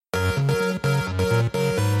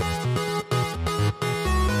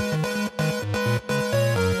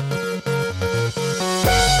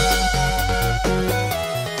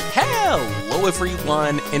Hello,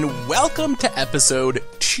 everyone, and welcome to episode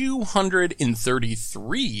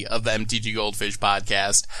 233 of the MTG Goldfish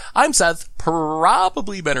podcast. I'm Seth,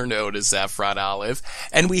 probably better known as Saffron Olive,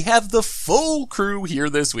 and we have the full crew here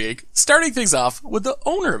this week, starting things off with the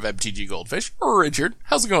owner of MTG Goldfish, Richard.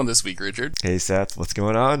 How's it going this week, Richard? Hey, Seth, what's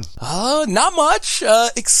going on? Not much.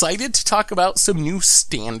 Excited to talk about some new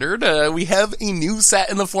Standard. We have a new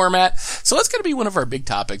set in the format, so that's going to be one of our big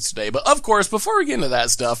topics today. But of course, before we get into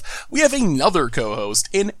that stuff, we have another co-host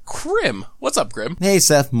in Krim. What's up, Krim? Hey,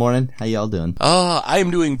 Seth. Morning. How y'all doing? I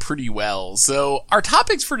am doing pretty well. So our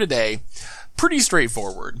topics for today, pretty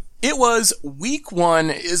straightforward. It was week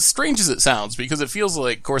one, as strange as it sounds, because it feels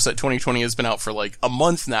like Core Set 2020 has been out for like a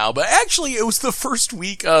month now, but actually it was the first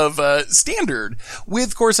week of Standard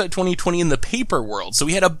with Core Set 2020 in the paper world. So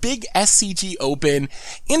we had a big SCG open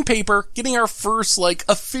in paper, getting our first like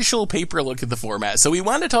official paper look at the format. So we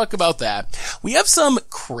wanted to talk about that. We have some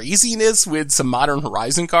craziness with some Modern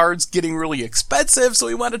Horizon cards getting really expensive, so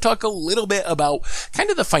we want to talk a little bit about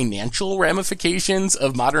kind of the financial ramifications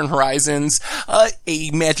of Modern Horizons,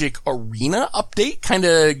 a Magic Arena update, kind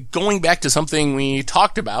of going back to something we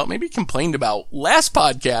talked about, maybe complained about last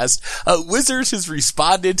podcast. Wizards has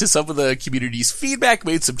responded to some of the community's feedback,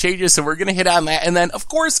 made some changes, so we're going to hit on that, and then, of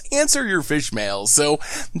course, answer your fish mails. So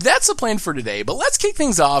that's the plan for today, but let's kick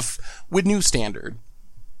things off with new Standard.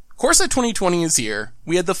 Core Set 2020 is here.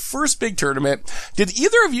 We had the first big tournament. Did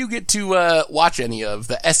either of you get to watch any of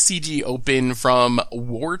the SCG Open from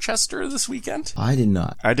Worcester this weekend? I did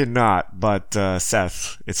not. I did not, but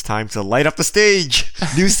Seth, it's time to light up the stage.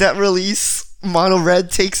 New set release. Mono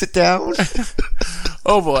Red takes it down.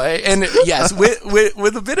 Oh boy. And yes,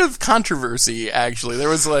 with a bit of controversy, actually. There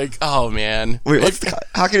was like, oh man. Wait, like,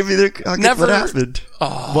 how can it be there? What happened?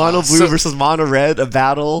 Mono Blue versus Mono Red, a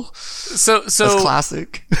battle. So that's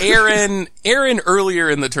classic. Aaron earlier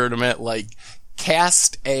in the tournament, like,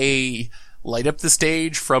 cast a light up the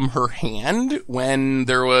stage from her hand when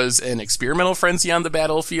there was an experimental frenzy on the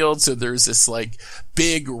battlefield. So there's this like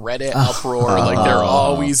big Reddit uproar, like there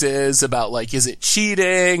always is, about like, is it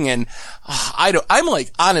cheating? And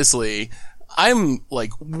I'm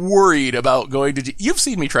like worried about going to, you've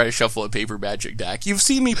seen me try to shuffle a paper Magic deck. You've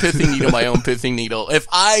seen me pithing needle my own pithing needle. If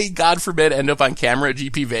I, God forbid, end up on camera at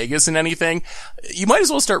GP Vegas and anything, you might as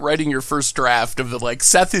well start writing your first draft of the like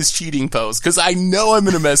Seth is cheating post, cause I know I'm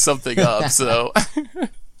gonna mess something up, so.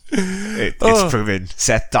 It's proven.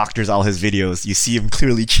 Seth doctors all his videos. You see him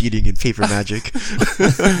clearly cheating in paper Magic. The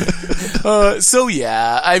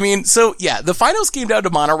finals came down to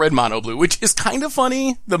Mono Red, Mono Blue, which is kind of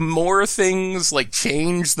funny. The more things like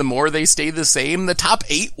change, the more they stay the same. The top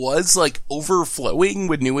 8 was like overflowing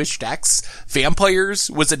with newish decks.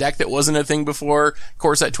 Vampires was a deck that wasn't a thing before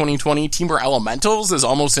Core Set 2020. Temur Elementals is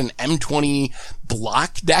almost an M20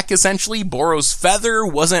 block deck, essentially. Boros Feather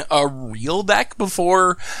wasn't a real deck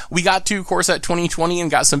before we got to Core Set 2020 and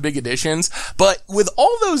got some big additions. But with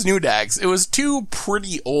all those new decks, it was 2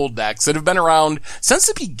 pretty old decks that have been around since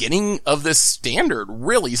the beginning of this Standard,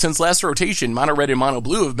 really. Since last rotation, Mono Red and Mono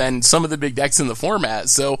Blue have been some of the big decks in the format.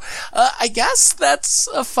 So, I guess that's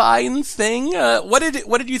a fine thing. What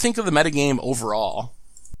did you think of the metagame overall?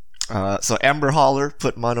 So Amber Holler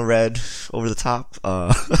put Mono Red over the top.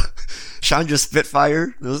 Chandra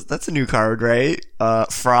Spitfire, that's a new card, right?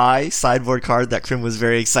 Fry, sideboard card that Krim was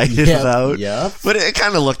very excited about. Yep. But it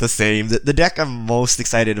kind of looked the same. The deck I'm most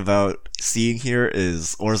excited about seeing here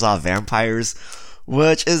is Orzhov Vampires,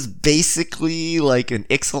 which is basically like an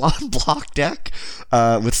Ixalan block deck,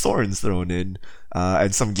 with Thorns thrown in,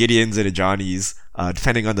 and some Gideons and Ajani's,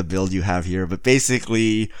 depending on the build you have here. But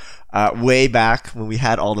basically, way back when we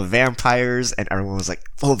had all the vampires and everyone was like,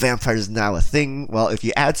 oh, vampires is now a thing. Well, if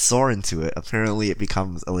you add Sorin to it, apparently it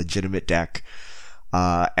becomes a legitimate deck.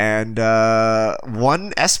 And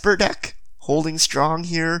one Esper deck holding strong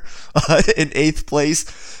here, in 8th place.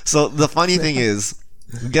 So the funny thing is,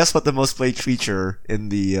 guess what the most played feature in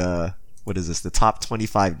the, the top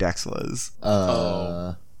 25 decks was?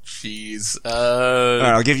 Jeez.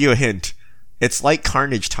 Alright, I'll give you a hint. It's like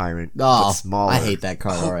Carnage Tyrant, but smaller. I hate that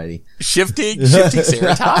card already. Shifting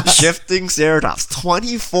Ceratops? Shifting Ceratops.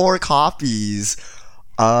 24 copies.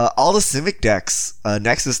 All the Simic decks,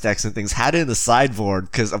 Nexus decks and things had it in the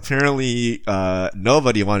sideboard, because apparently,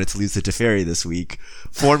 nobody wanted to lose to Teferi this week.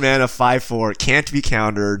 4 mana, 5/4, can't be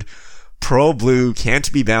countered. Pro Blue,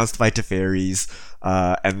 can't be bounced by Teferis.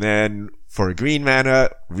 And then, for green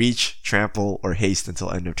mana, reach, trample, or haste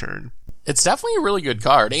until end of turn. It's definitely a really good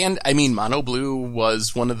card, and I mean, Mono Blue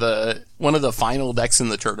was one of the final decks in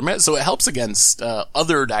the tournament, so it helps against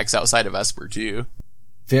other decks outside of Esper too.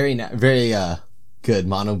 Very good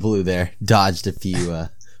Mono Blue there. Dodged a few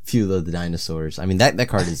few of the dinosaurs. I mean, that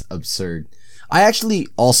card is absurd. I actually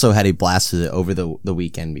also had a blast with it over the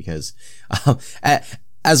weekend because,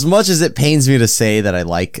 as much as it pains me to say that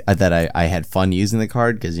I had fun using the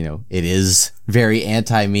card, because, you know, it is very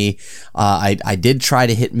anti-me, I did try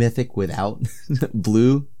to hit Mythic without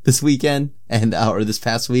blue this weekend or this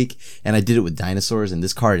past week, and I did it with dinosaurs, and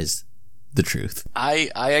this card is the truth. I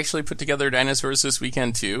actually put together dinosaurs this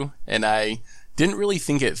weekend too, and I didn't really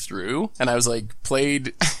think it through, and I was like,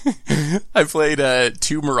 I played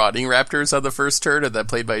 2 Marauding Raptors on the first turn, and then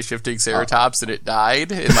played by Shifting Ceratops, and it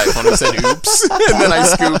died, and my opponent said oops, and then I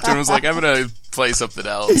scooped and was like, I'm gonna play something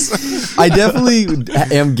else. I definitely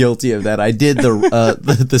am guilty of that. I did the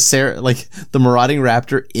Marauding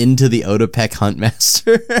Raptor into the Otapek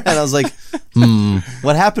Huntmaster, and I was like,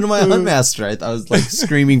 what happened to my Huntmaster? I was like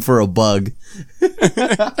screaming for a bug.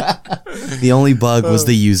 The only bug was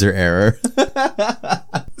the user error.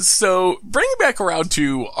 So, bringing back around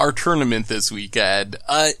to our tournament this weekend,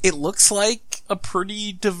 it looks like a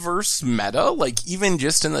pretty diverse meta. Like, even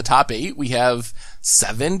just in the top 8, we have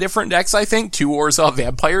 7 different decks, I think, 2 Orzhov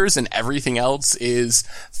Vampires, and everything else is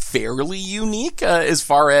fairly unique as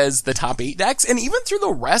far as the top 8 decks, and even through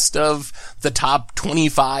the rest of the top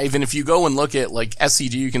 25. And if you go and look at, like,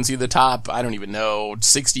 SCG, you can see the top, I don't even know,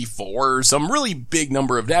 64, some really big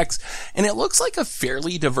number of decks, and it looks like a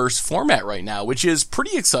fairly diverse format right now, which is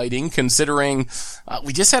pretty exciting considering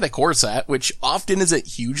we just had a core set, which often isn't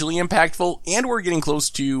hugely impactful, and we're getting close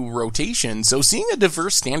to rotation, so seeing a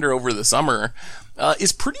diverse standard over the summer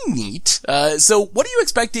is pretty neat. So what are you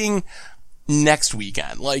expecting next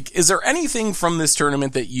weekend? Like, is there anything from this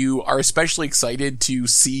tournament that you are especially excited to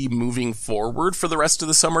see moving forward for the rest of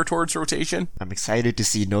the summer towards rotation? I'm excited to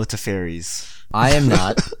see no Teferis. I am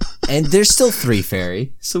not. And there's still 3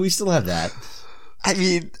 fairy, so we still have that. I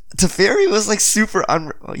mean, Teferi was like super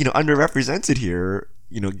underrepresented here.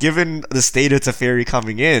 You know, given the state of Teferi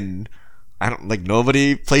coming in,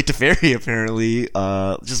 nobody played Teferi apparently.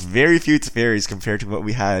 Just very few Teferis compared to what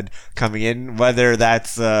we had coming in. Whether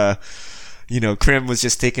that's, Krim was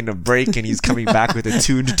just taking a break and he's coming back with a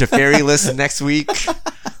tuned Teferi list next week,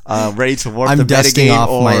 ready to warp the metagame. I'm dusting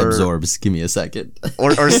off my absorbs. Give me a second.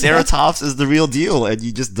 or Ceratops is the real deal and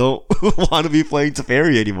you just don't want to be playing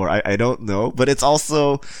Teferi anymore. I don't know. But it's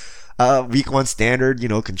also week 1 standard. You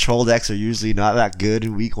know, control decks are usually not that good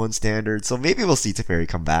in week 1 standard. So maybe we'll see Teferi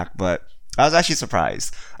come back, but I was actually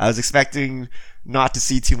surprised. I was expecting not to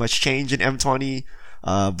see too much change in M20,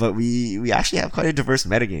 but we actually have quite a diverse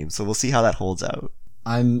metagame, so we'll see how that holds out.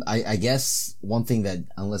 I guess one thing that,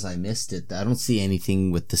 unless I missed it, I don't see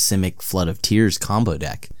anything with the Simic Flood of Tears combo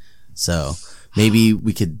deck. So maybe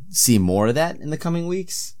we could see more of that in the coming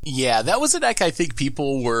weeks. Yeah, that was a deck I think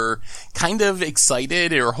people were kind of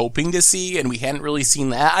excited or hoping to see, and we hadn't really seen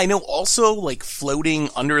that. I know also, like, floating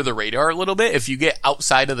under the radar a little bit, if you get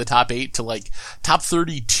outside of the top 8 to, like, top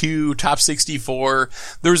 32, top 64,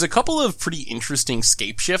 there's a couple of pretty interesting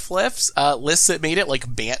Scapeshift lists that made it,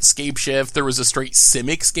 like Bant Scapeshift. There was a straight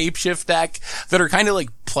Simic Scapeshift deck that are kind of, like,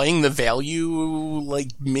 playing the value, like,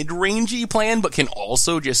 mid-rangey plan, but can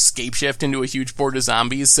also just Scapeshift into a huge board of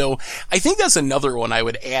zombies. So I think that's another one I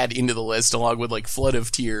would add into the list along with, like, Flood of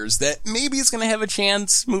Tears that maybe is going to have a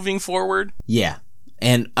chance moving forward. Yeah.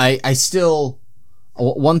 And I still,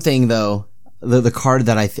 one thing though, the card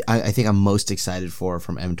that I think I'm most excited for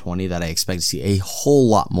from M20 that I expect to see a whole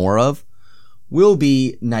lot more of will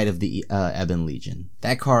be Knight of the Ebon Legion.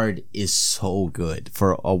 That card is so good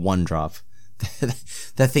for a 1-drop.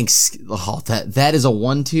 That is a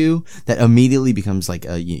 1/2 that immediately becomes like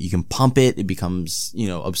you can pump it. It becomes,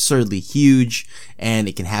 absurdly huge, and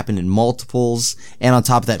it can happen in multiples. And on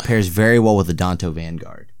top of that, pairs very well with the Danto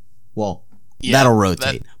Vanguard. Well, yeah, that'll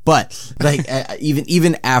rotate, but like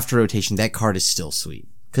even after rotation, that card is still sweet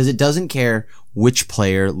because it doesn't care which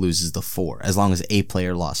player loses the 4, as long as a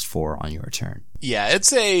player lost 4 on your turn. Yeah,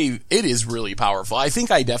 it is really powerful. I think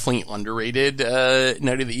I definitely underrated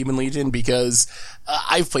Knight of the Ebon Legion because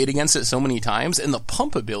I've played against it so many times, and the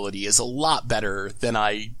pump ability is a lot better than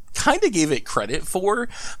I kind of gave it credit for.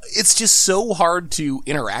 It's just so hard to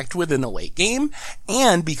interact with in the late game,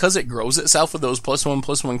 and because it grows itself with those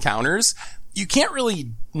 +1/+1 counters, you can't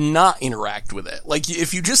really not interact with it. Like,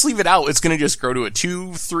 if you just leave it out, it's going to just grow to a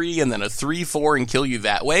 2/3 and then a 3/4 and kill you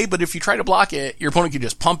that way. But if you try to block it, your opponent can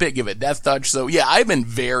just pump it, give it death touch. So yeah, I've been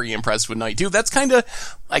very impressed with Knight too. That's kind of,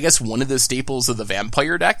 I guess, one of the staples of the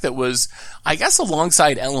Vampire deck that was, I guess,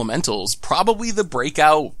 alongside Elementals, probably the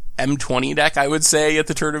breakout M20 deck, I would say, at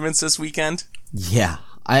the tournaments this weekend. Yeah.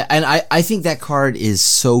 I think that card is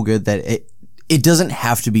so good that it doesn't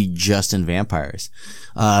have to be just in vampires.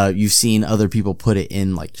 You've seen other people put it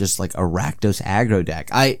in like just like a Rakdos aggro deck.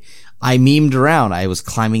 I memed around. I was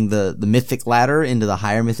climbing the mythic ladder into the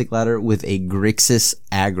higher mythic ladder with a Grixis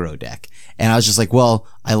aggro deck. And I was just like, well,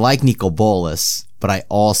 I like Nicol Bolas, but I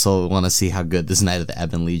also want to see how good this Knight of the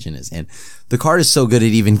Ebon Legion is. And the card is so good it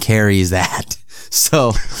even carries that.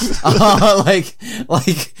 So, like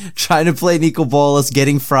trying to play Nicol Bolas,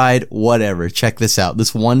 getting fried, whatever. Check this out.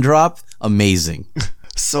 This one drop, amazing.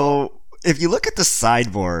 So, if you look at the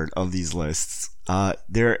sideboard of these lists,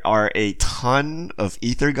 there are a ton of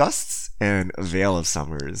Ether Gusts and Veil of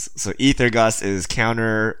Summers. So, Ether Gust is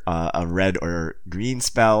counter a red or green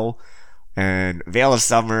spell, and Veil of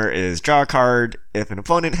Summer is draw a card. If an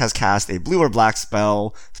opponent has cast a blue or black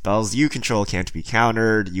spell, spells you control can't be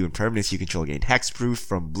countered. You and permanents you control gain hexproof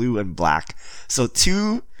from blue and black. So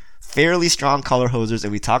 2 fairly strong color hosers,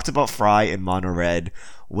 and we talked about Fry and Mono Red.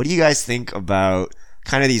 What do you guys think about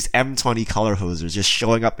kind of these M20 color hosers just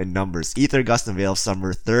showing up in numbers? Ether Gust and Veil of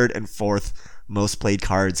Summer, 3rd and 4th most played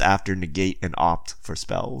cards after negate and opt for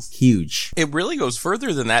spells. Huge. It really goes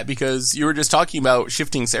further than that, because you were just talking about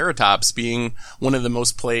Shifting Ceratops being one of the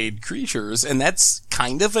most played creatures, and that's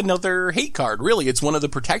kind of another hate card, really. It's one of the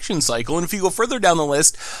protection cycle, and if you go further down the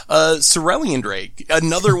list, Cerulean Drake,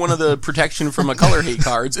 another one of the protection from a color hate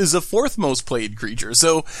cards, is the 4th most played creature.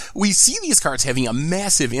 So we see these cards having a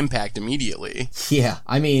massive impact immediately. Yeah,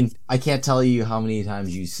 I mean, I can't tell you how many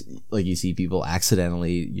times you see people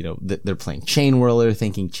accidentally, you know, they're playing Chain Whirler,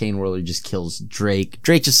 thinking Chain Whirler just kills Drake.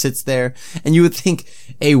 Drake just sits there, and you would think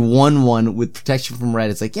a 1/1 with protection from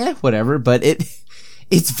red, it's like, yeah, whatever, but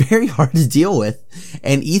it's very hard to deal with.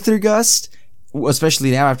 And Ether Gust,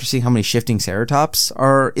 especially now after seeing how many Shifting Ceratops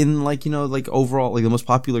are in, like, you know, like overall, like the most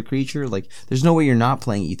popular creature, like there's no way you're not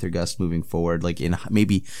playing Ether Gust moving forward, like in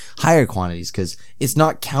maybe higher quantities, because it's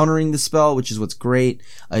not countering the spell, which is what's great.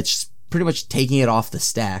 It's pretty much taking it off the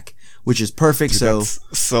stack, which is perfect. Dude,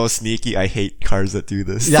 that's so sneaky. I hate cards that do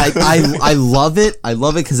this. Yeah, I love it. I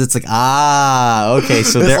love it because it's like, okay,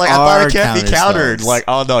 so it's there like, are I thought it can't be countered. spells. Like,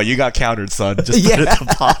 oh no, you got countered, son. Just put it at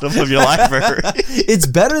the bottom of your library. It's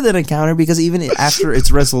better than a counter, because even after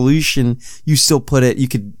its resolution, you still put it, you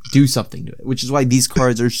could do something to it, which is why these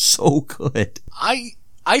cards are so good.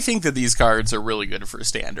 I think that these cards are really good for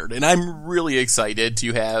Standard, and I'm really excited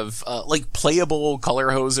to have, like, playable color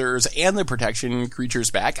hosers and the protection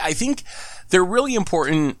creatures back. I think they're really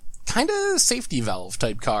important kind of safety valve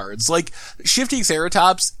type cards. Like Shifting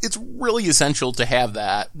Ceratops, it's really essential to have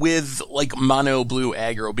that with like mono blue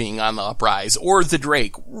aggro being on the uprise, or the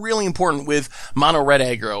Drake, really important with mono red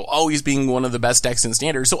aggro always being one of the best decks in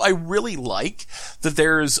Standard. So I really like that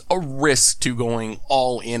there's a risk to going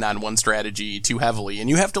all in on one strategy too heavily, and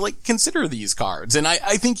you have to like consider these cards. And I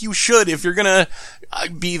think you should, if you're gonna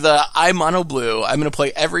be the I'm mono blue, I'm gonna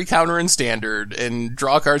play every counter in Standard and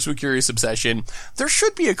draw cards with Curious Obsession, there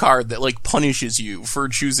should be a card that like punishes you for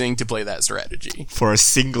choosing to play that strategy. For a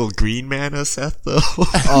single green mana, Seth, though.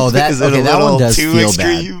 Oh, that okay, that one does feel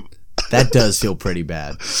extreme? bad. That does feel pretty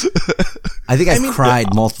bad. I think I've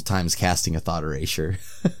cried multiple times casting a Thought Erasure.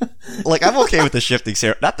 Like, I'm okay with the Shifting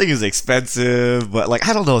Ceratops. That thing is expensive, but like,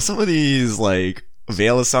 I don't know, some of these like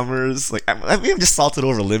Veil of Summers, like I mean, I'm just Salted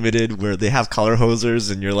Over Limited, where they have color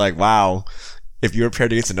hosers, and you're like, wow, if you were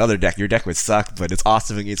paired against another deck, your deck would suck, but it's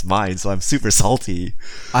awesome against mine, so I'm super salty.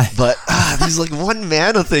 But these like one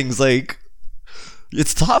mana things, like,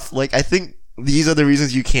 it's tough. Like, I think these are the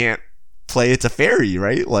reasons you can't play it to Fairy,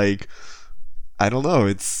 right? Like, I don't know,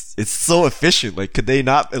 it's so efficient. Like, could they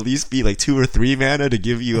not at least be like 2 or 3 mana to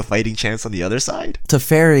give you a fighting chance on the other side?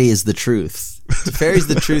 Teferi is the truth. Teferi's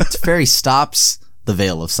the truth. Teferi stops the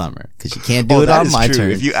Veil of Summer, because you can't do it on my turn.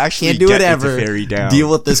 If you actually can't do get it ever, Teferi down. deal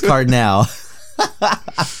with this card now.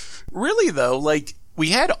 Really though, like, we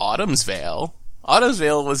had Autumn's Veil. Autumn's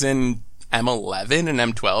Veil was in M11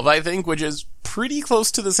 and M12, I think, which is pretty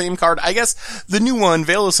close to the same card. I guess the new one,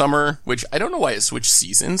 Veil of Summer, which I don't know why it switched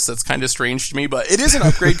seasons. That's kind of strange to me, but it is an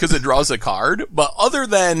upgrade because it draws a card. But other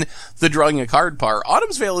than the drawing a card part,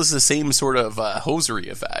 Autumn's Veil is the same sort of hosiery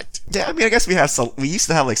effect. Yeah, I mean, I guess we used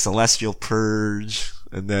to have like Celestial Purge,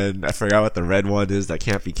 and then I forgot what the red one is that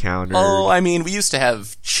can't be countered. Oh, I mean, we used to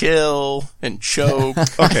have Chill and Choke.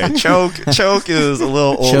 Okay, Choke is a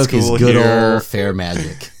little old Choke school is good here. old fair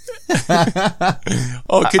magic.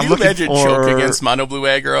 Oh, can I'm you imagine looking Choke for- against Mono Blue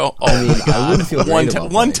aggro? Oh, I mean, I wouldn't feel one, great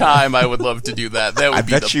about one playing it. time I would love to do that. That would I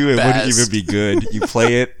be bet the you it best. wouldn't even be good. You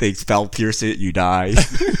play it, they spell pierce it, you die.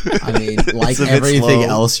 I mean, like It's a bit everything slow.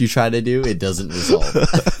 else you try to do, it doesn't resolve.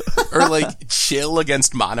 Or like chill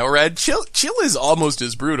against mono red. Chill is almost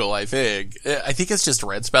as brutal, I think. I think it's just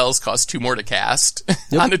red spells cost 2 more to cast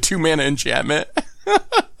on a 2-mana enchantment.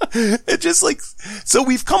 It just like, so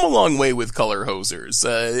we've come a long way with color hosers.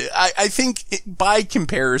 I think by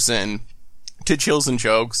comparison to chills and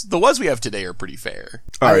chokes, the ones we have today are pretty fair.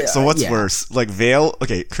 Alright, so what's worse? Like Veil,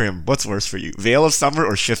 okay, Krim, what's worse for you? Veil of Summer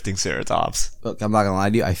or Shifting Ceratops? Look, I'm not gonna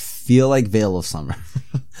lie to you, I feel like Veil of Summer.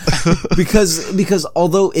 because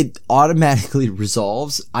although it automatically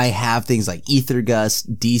resolves, I have things like Ether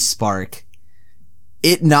Gust, D-Spark.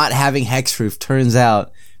 It not having Hexproof turns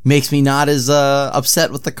out makes me not as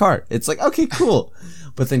upset with the card. It's like, okay, cool.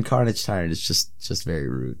 But then Carnage Tyrant is just very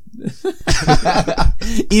rude.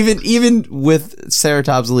 even with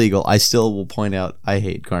Ceratops legal, I still will point out I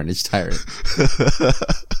hate Carnage Tyrant.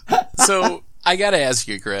 So I gotta ask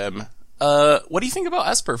you, Grim, what do you think about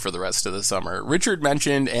Esper for the rest of the summer? Richard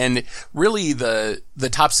mentioned, and really the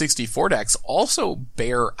top 64 decks also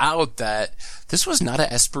bear out that this was not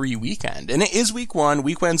a Esper-y weekend. And it is week 1.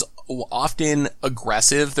 Week 1's often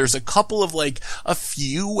aggressive. There's a couple of like a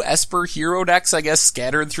few Esper hero decks, I guess,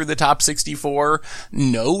 scattered through the top 64.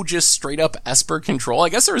 No, just straight up Esper control. I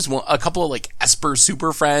guess there was a couple of like Esper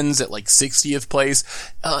Super Friends at like 60th place.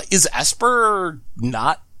 Is Esper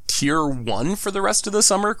not tier 1 for the rest of the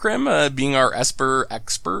summer, Krim, being our Esper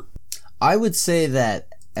expert? I would say that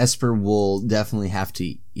Esper will definitely have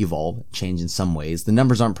to evolve, change in some ways. The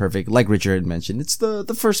numbers aren't perfect. Like Richard had mentioned, it's the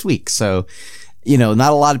first week. So,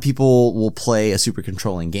 not a lot of people will play a super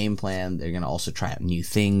controlling game plan. They're going to also try out new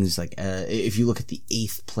things. Like, if you look at the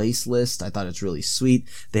 8th place list, I thought it's really sweet.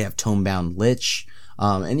 They have Tomebound Lich.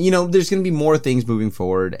 And there's going to be more things moving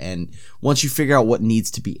forward. And once you figure out what needs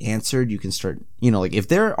to be answered, you can start, like if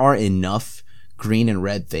there are enough green and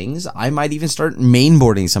red things, I might even start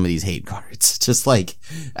mainboarding some of these hate cards, just like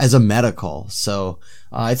as a meta call. So,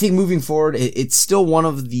 I think moving forward, it's still one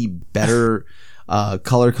of the better,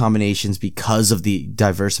 color combinations because of the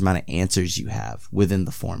diverse amount of answers you have within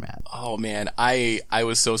the format. Oh man, I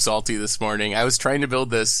was so salty this morning. I was trying to build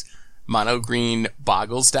this mono green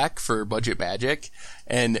Boggles deck for Budget Magic,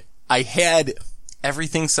 and I had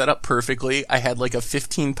everything set up perfectly. I had like a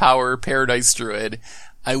 15 power Paradise Druid.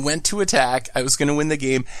 I went to attack. I was going to win the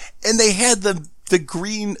game, and they had the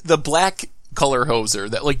black color hoser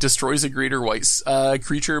that like destroys a green or white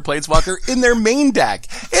creature planeswalker in their main deck.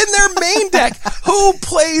 Who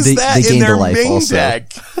plays that in their main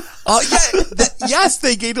deck? Yes,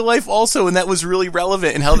 they gained a life also, and that was really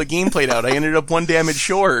relevant in how the game played out. I ended up 1 damage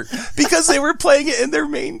short because they were playing it in their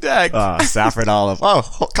main deck. Saffron Olive. Oh,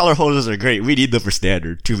 color hosers are great. We need them for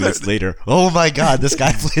standard. 2 minutes later. Oh my god, this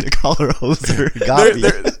guy played a color hoser.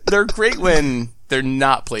 They're great when they're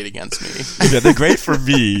not played against me. Yeah, they're great for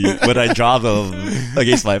me when I draw them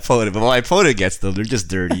against my opponent, but when my opponent gets them, they're just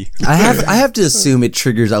dirty. I have to assume it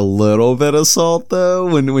triggers a little bit of salt though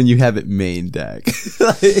when you have it main deck.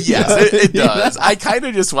 Yes, it does. I kind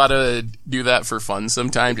of just want to do that for fun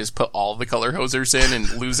sometime. Just put all the color hosers in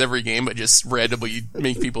and lose every game, but just randomly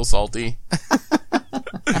make people salty.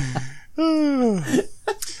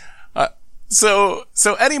 So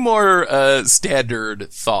any more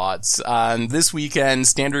standard thoughts on this weekend,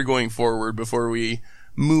 standard going forward before we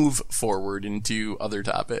move forward into other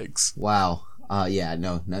topics? Wow.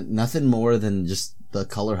 Nothing more than just the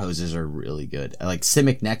color hoses are really good. Like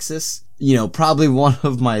Simic Nexus, probably one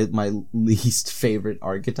of my least favorite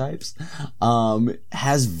archetypes,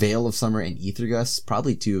 has Veil of Summer and Ether Gust,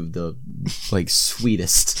 probably 2 of the like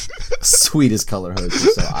sweetest color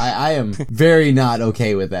hoses. So I am very not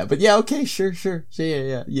okay with that. But yeah, okay, sure.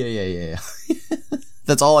 Yeah.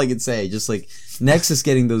 That's all I can say. Just like Nexus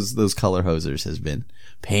getting those color hosers has been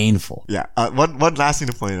painful. Yeah. One last thing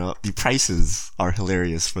to point out: the prices are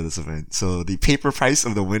hilarious for this event. So the paper price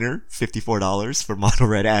of the winner, $54 for mono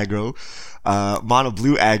red aggro, mono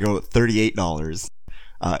blue aggro, $38.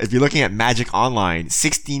 If you're looking at Magic Online,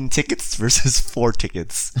 16 tickets versus 4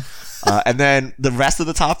 tickets. And then the rest of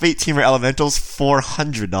the top 8 Teamer Elementals,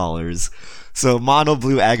 $400. So mono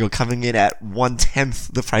blue aggro coming in at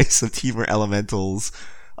 1/10 the price of Teamer Elementals.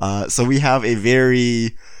 So we have a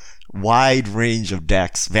very wide range of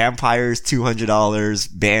decks. Vampires, $200.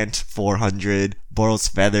 Bant, $400. Boros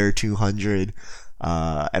Feather, $200.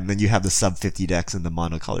 And then you have the sub 50 decks and the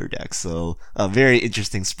monocolor decks. So a very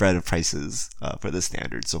interesting spread of prices for the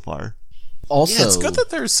standard so far. Also, yeah, it's good that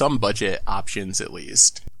there's some budget options at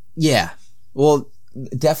least. Yeah. Well,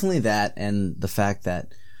 definitely that, and the fact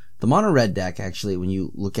that the mono red deck, actually, when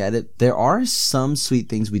you look at it, there are some sweet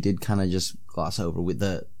things we did kind of just gloss over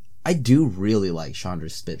I do really like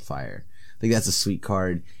Chandra's Spitfire. I think that's a sweet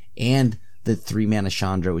card. And the 3-mana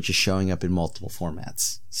Chandra, which is showing up in multiple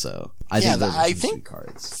formats. So I think those are some sweet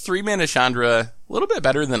cards. 3-mana Chandra, a little bit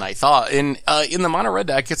better than I thought. And in the mono red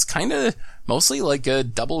deck, it's kind of mostly like a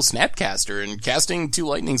double Snapcaster, and casting 2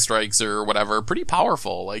 lightning strikes or whatever, pretty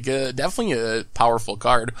powerful. Like definitely a powerful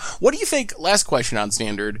card. What do you think? Last question on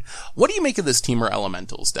Standard. What do you make of this Temur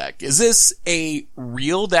Elementals deck? Is this a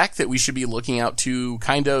real deck that we should be looking out to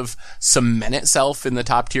kind of cement itself in the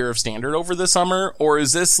top tier of Standard over the summer, or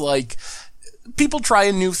is this like people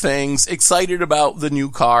trying new things, excited about the new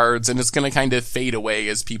cards, and it's going to kind of fade away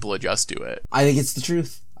as people adjust to it? I think it's the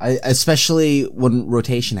truth. Especially when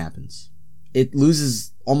rotation happens. It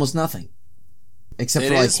loses almost nothing. Except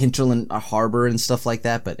for like Hinterland Harbor and stuff like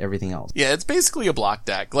that, but everything else. Yeah, it's basically a block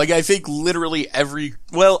deck. Like, I think literally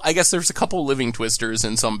I guess there's a couple Living Twisters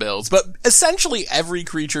in some builds, but essentially every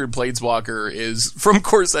creature in Planeswalker is from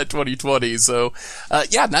Core Set 2020, so,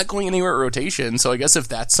 not going anywhere at rotation, so I guess if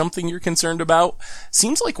that's something you're concerned about,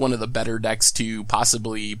 seems like one of the better decks to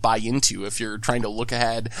possibly buy into if you're trying to look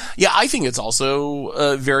ahead. Yeah, I think it's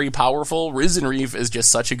also, very powerful. Risen Reef is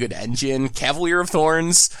just such a good engine. Cavalier of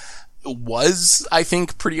Thorns was, I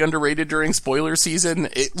think, pretty underrated during spoiler season.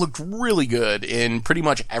 It looked really good in pretty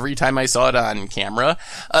much every time I saw it on camera.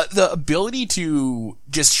 The ability to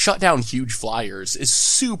just shut down huge flyers is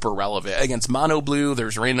super relevant. Against mono blue,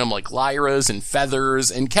 there's random like Lyras and Feathers,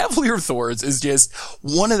 and Cavalier of Thorns is just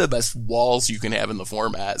one of the best walls you can have in the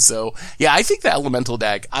format. So yeah, I think the Elemental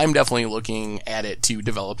deck, I'm definitely looking at it to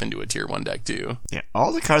develop into a tier 1 deck too. Yeah,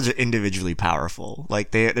 all the cards are individually powerful. Like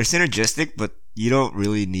they're synergistic, but you don't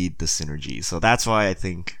really need the synergy. So that's why I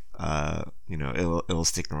think, it'll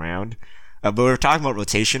stick around. But we're talking about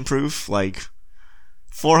rotation proof, like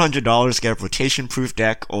 $400 to get a rotation proof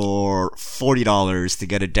deck, or $40 to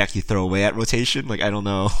get a deck you throw away at rotation. Like, I don't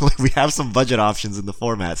know. Like, we have some budget options in the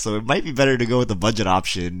format, so it might be better to go with the budget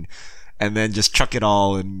option and then just chuck it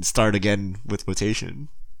all and start again with rotation.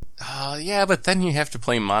 Yeah, but then you have to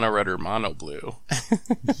play mono red or mono blue.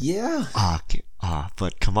 Yeah.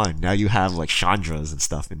 But come on, now you have like Chandras and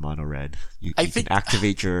stuff in mono red. You can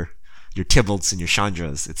activate your Tybalts and your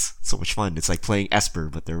Chandras. It's so much fun. It's like playing Esper,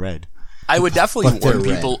 but they're red. I would definitely warn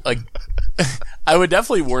people. I would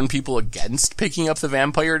definitely warn people against picking up the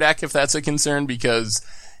Vampire deck if that's a concern, because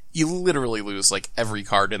you literally lose like every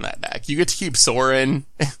card in that deck. You get to keep Sorin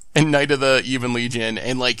and Knight of the Even Legion,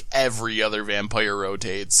 and like every other Vampire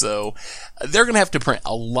rotates. So they're going to have to print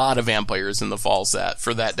a lot of Vampires in the fall set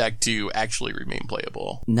for that deck to actually remain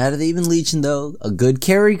playable. Knight of the Even Legion, though, a good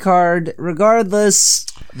carry card regardless.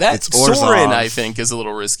 That Sorin, I think, is a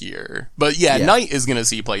little riskier. But yeah, Knight is going to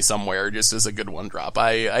see play somewhere just as a good one drop.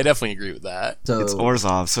 I definitely agree with that. So, it's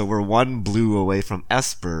Orzhov, so we're 1 blue away from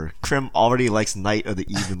Esper. Krim already likes Knight of the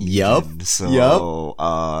Even Legion. So,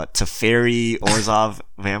 Teferi, Orzhov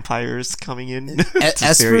Vampires coming in.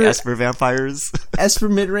 Esper Vampires. Esper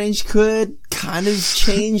midrange could kind of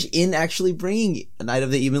change in actually bringing a Knight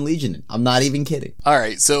of the Even Legion in. I'm not even kidding.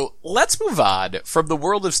 Alright, so let's move on from the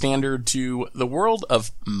world of Standard to the world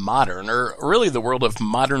of Modern, or really the world of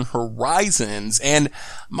Modern Horizons. And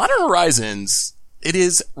Modern Horizons, it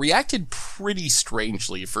is reacted pretty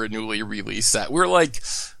strangely for a newly released set. We're like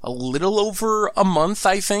a little over a month,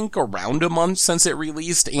 I think, around a month since it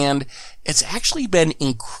released, and it's actually been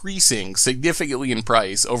increasing significantly in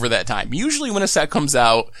price over that time. Usually when a set comes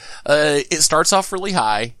out, it starts off really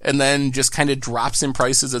high and then just kind of drops in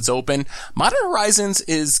price as it's open. Modern Horizons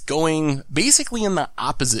is going basically in the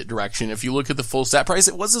opposite direction. If you look at the full set price,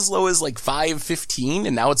 it was as low as like $515,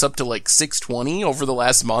 and now it's up to like $620 over the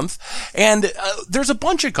last month. And there's a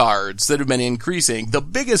bunch of cards that have been increasing. The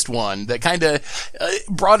biggest one that kind of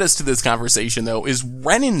brought us to this conversation, though, is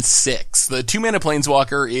Renin 6. The 2-mana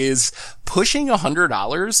Planeswalker is pushing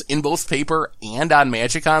 $100 in both paper and on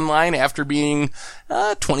Magic Online after being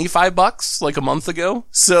 $25 like a month ago.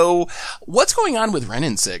 So what's going on with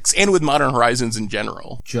Renin 6 and with Modern Horizons in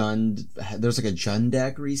general? There's like a Jund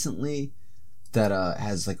deck recently that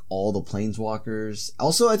has like all the Planeswalkers.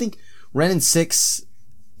 Also, I think Renin 6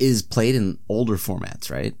 is played in older formats,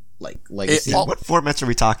 right? Like Legacy. What formats are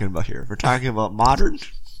we talking about here? We're talking about Modern?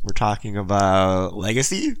 We're talking about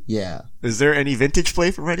Legacy? Yeah. Is there any vintage play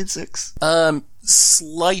for Renin 6?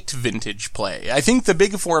 Slight vintage play. I think the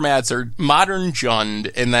big formats are Modern,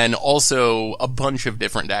 Jund, and then also a bunch of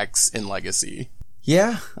different decks in Legacy.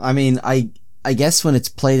 Yeah, I mean, I guess when it's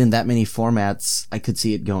played in that many formats, I could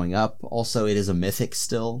see it going up. Also, it is a mythic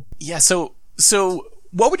still. Yeah, so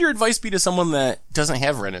what would your advice be to someone that doesn't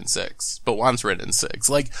have Ren and 6, but wants Ren and 6?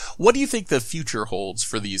 Like, what do you think the future holds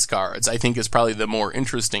for these cards? I think is probably the more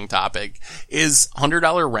interesting topic. Is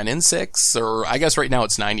 $100 Ren and 6, or I guess right now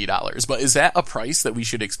it's $90, but is that a price that we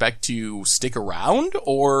should expect to stick around,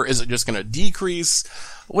 or is it just going to decrease?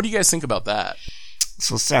 What do you guys think about that?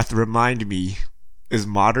 So Seth, remind me, is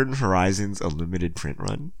Modern Horizons a limited print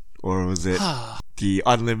run? Or was it the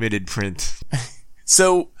unlimited print?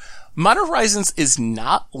 So, Modern Horizons is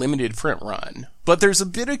not limited print run, but there's a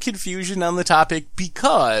bit of confusion on the topic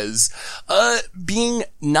because, being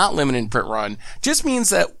not limited print run just means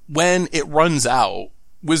that when it runs out,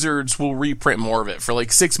 Wizards will reprint more of it for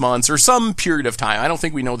like 6 months or some period of time. I don't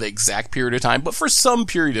think we know the exact period of time, but for some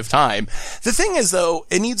period of time. The thing is though,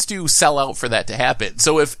 it needs to sell out for that to happen.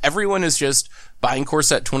 So if everyone is just buying Core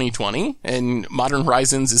Set 2020 and Modern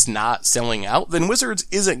Horizons is not selling out, then Wizards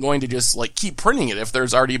isn't going to just like keep printing it if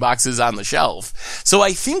there's already boxes on the shelf. So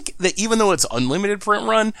I think that even though it's unlimited print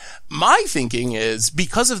run, my thinking is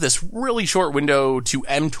because of this really short window to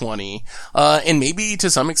M20, and maybe to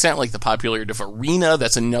some extent like the popularity of Arena,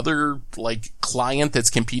 that's another like client that's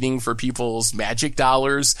competing for people's Magic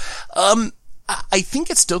dollars. I think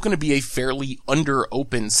it's still going to be a fairly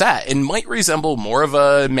under-open set and might resemble more of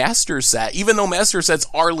a Master set, even though Master sets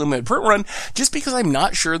are limited print run, just because I'm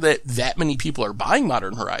not sure that many people are buying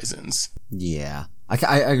Modern Horizons. Yeah,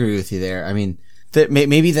 I agree with you there. I mean,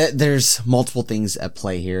 maybe that there's multiple things at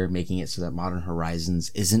play here, making it so that Modern Horizons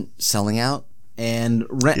isn't selling out. And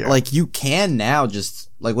like you can now just,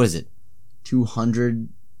 like, what is it? 200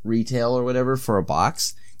 retail or whatever for a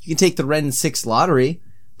box. You can take the Ren 6 lottery.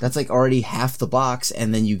 That's like already half the box,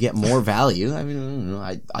 and then you get more value. I mean, I don't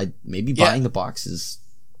know. I maybe buying the box is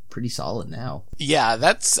pretty solid now. Yeah,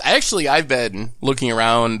 that's actually, I've been looking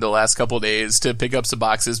around the last couple of days to pick up some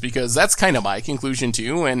boxes because that's kind of my conclusion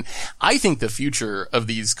too. And I think the future of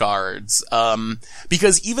these cards,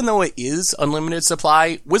 because even though it is unlimited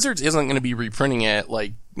supply, Wizards isn't going to be reprinting it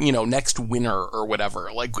like, you know, next winter or whatever.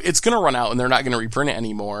 Like, it's going to run out and they're not going to reprint it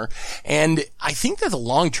anymore. And I think that the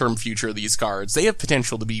long-term future of these cards, they have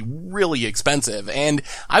potential to be really expensive. And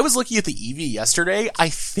I was looking at the EV yesterday. I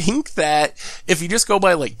think that if you just go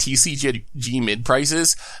by like TCG mid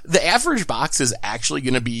prices, the average box is actually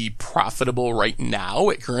going to be profitable right now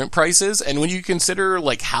at current prices. And when you consider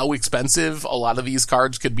like how expensive a lot of these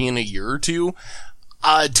cards could be in a year or two,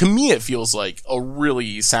 to me, it feels like a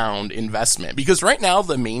really sound investment because right now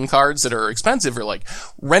the main cards that are expensive are like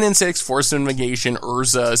Ren and 6, Force of Negation,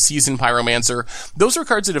 Urza, Seasoned Pyromancer. Those are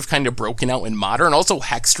cards that have kind of broken out in Modern. Also,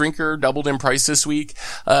 Hex Drinker doubled in price this week,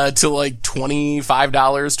 to like $25,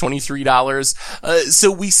 $23.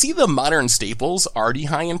 So we see the Modern staples already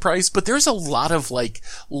high in price, but there's a lot of like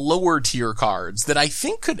lower tier cards that I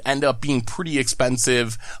think could end up being pretty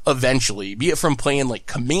expensive eventually, be it from playing like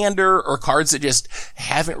Commander or cards that just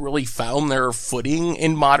haven't really found their footing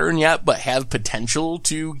in Modern yet, but have potential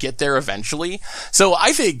to get there eventually. So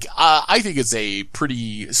I think it's a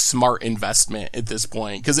pretty smart investment at this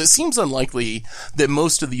point, because it seems unlikely that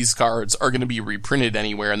most of these cards are going to be reprinted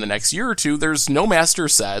anywhere in the next year or two. There's no master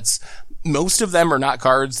sets. Most of them are not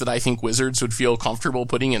cards that I think Wizards would feel comfortable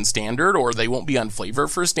putting in Standard, or they won't be on flavor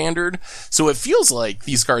for Standard. So it feels like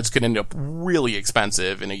these cards could end up really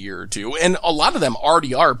expensive in a year or two, and a lot of them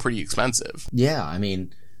already are pretty expensive. Yeah, I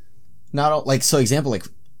mean, not like, so example,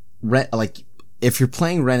 like if you're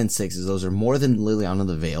playing Ren and 6s, those are more than Liliana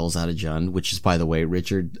the Veils out of Jund, which is, by the way,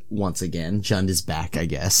 Richard, once again, Jund is back, I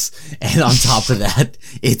guess. And on top of that,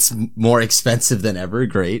 it's more expensive than ever.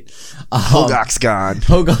 Great. Hogok's gone.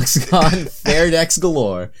 Hogok's gone. Fair decks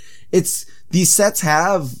galore. These sets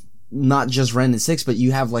have not just Ren and 6, but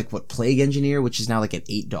you have like Plague Engineer, which is now like at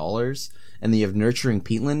 $8. And then you have Nurturing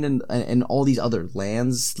Peatland and all these other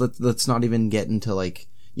lands. Let's not even get into like,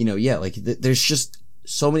 you know, there's just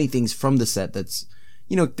so many things from the set that's,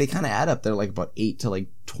 you know, they kind of add up. They're like about $8 to like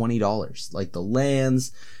 $20. Like the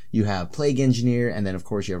lands, you have Plague Engineer, and then of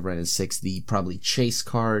course you have Ren and 6, the probably Chase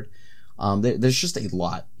card. There's just a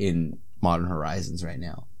lot in Modern Horizons right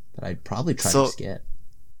now that I'd probably try to get.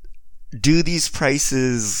 Do these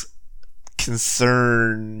prices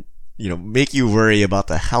make you worry about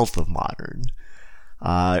the health of Modern?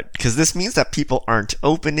 Because this means that people aren't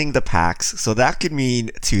opening the packs, so that could mean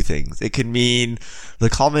two things. It could mean the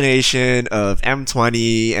culmination of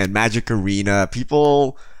M20 and Magic Arena.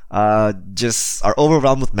 People just are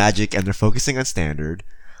overwhelmed with Magic and they're focusing on Standard.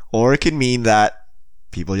 Or it could mean that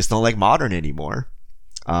people just don't like Modern anymore.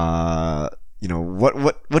 What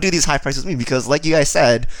do these high prices mean? Because like you guys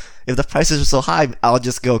said, if the prices are so high, I'll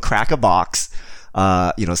just go crack a box,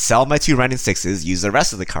 sell my 2 Ren and 6s, use the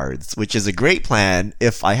rest of the cards, which is a great plan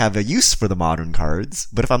if I have a use for the modern cards.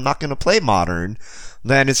 But if I'm not going to play modern,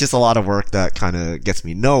 then it's just a lot of work that kind of gets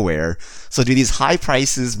me nowhere. So do these high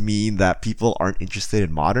prices mean that people aren't interested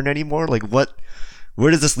in modern anymore? Like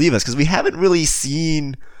where does this leave us? Because we haven't really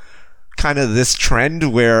seen kind of this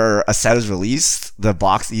trend where a set is released, the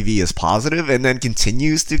box EV is positive, and then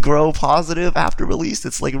continues to grow positive after release.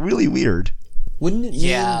 It's like really weird. Wouldn't it mean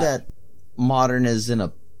that modern is in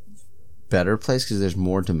a better place because there's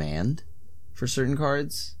more demand for certain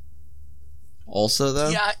cards? Also, though?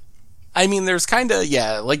 Yeah, I mean, there's kind of,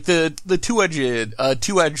 like the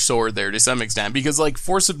two-edged sword there to some extent, because like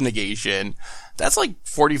Force of Negation, that's like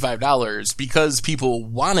 $45 because people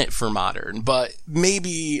want it for modern, but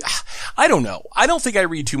maybe, I don't know. I don't think I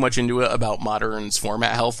read too much into it about modern's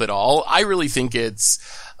format health at all. I really think it's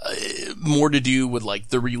more to do with like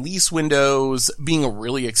the release windows being a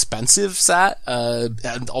really expensive set.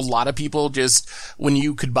 And a lot of people just, when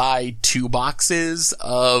you could buy 2 boxes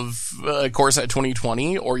of Core Set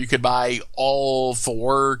 2020, or you could buy all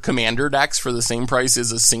 4 Commander decks for the same price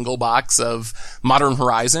as a single box of Modern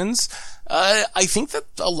Horizons, I think that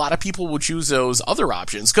a lot of people will choose those other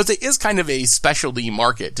options because it is kind of a specialty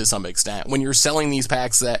market to some extent. When you're selling these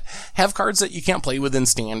packs that have cards that you can't play with in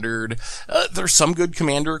standard, there's some good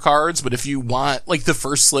Commander cards, but if you want like the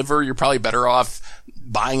first sliver, you're probably better off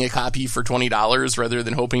buying a copy for $20 rather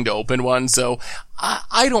than hoping to open one. So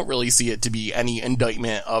I don't really see it to be any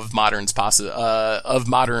indictment of modern's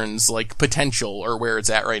like potential or where it's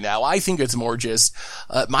at right now. I think it's more just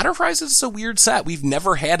Modern Horizons is a weird set. We've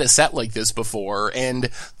never had a set like this before, and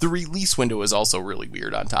the release window is also really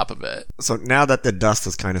weird on top of it. So now that the dust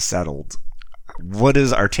has kind of settled, what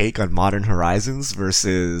is our take on Modern Horizons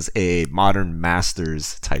versus a Modern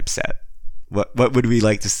Masters type set? What would we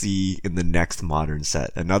like to see in the next modern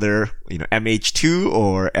set? Another, MH2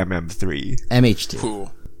 or MM3? MH2.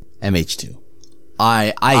 Ooh. MH2.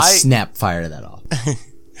 I snap fire that off.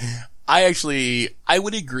 I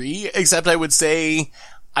would agree, except I would say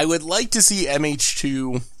I would like to see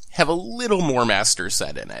MH2 have a little more master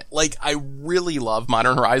set in it. Like, I really love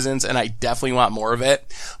Modern Horizons, and I definitely want more of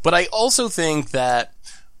it, but I also think that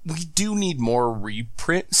we do need more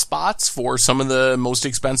reprint spots for some of the most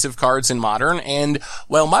expensive cards in Modern, and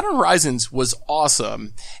while Modern Horizons was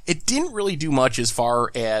awesome, it didn't really do much as far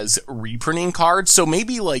as reprinting cards, so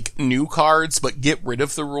maybe like new cards, but get rid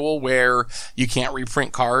of the rule where you can't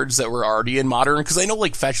reprint cards that were already in Modern, because I know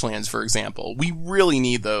like Fetchlands, for example, we really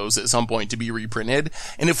need those at some point to be reprinted,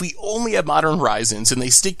 and if we only have Modern Horizons and they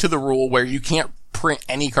stick to the rule where you can't print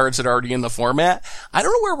any cards that are already in the format, I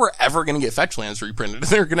don't know where we're ever going to get Fetchlands reprinted.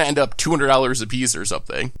 They're going to end up $200 a piece or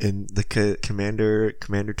something. In the Commander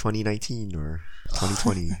 2019 or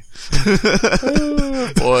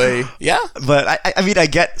 2020. Boy. Yeah. But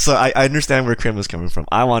I understand where Krim is coming from.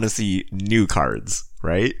 I want to see new cards,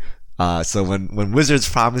 right? So when Wizards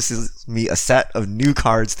promises me a set of new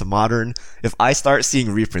cards to Modern, if I start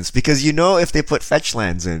seeing reprints, because if they put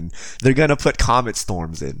Fetchlands in, they're gonna put Comet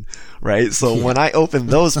Storms in, right? So when I open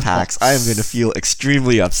those packs, I am gonna feel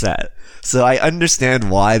extremely upset. So I understand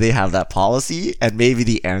why they have that policy, and maybe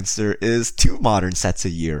the answer is 2 Modern sets a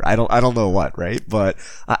year. I don't know what, right? But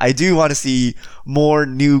I do want to see more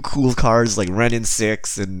new cool cards like Ren and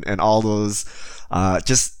 6 and all those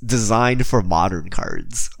just designed for modern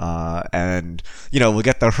cards. And we'll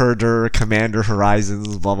get the Herder, Commander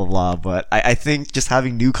Horizons, blah, blah, blah. But I think just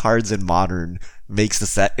having new cards in modern makes the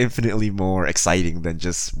set infinitely more exciting than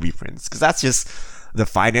just reprints. Cause that's just the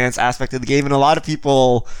finance aspect of the game. And a lot of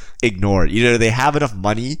people ignore it. Either they have enough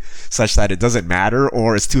money such that it doesn't matter,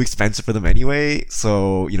 or it's too expensive for them anyway.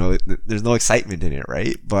 So, there's no excitement in it,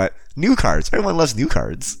 right? But new cards, everyone loves new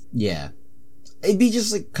cards. Yeah. It'd be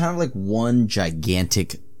just like kind of like one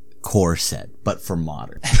gigantic core set, but for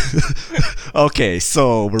modern. Okay,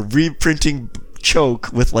 so we're reprinting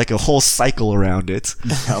Choke with like a whole cycle around it.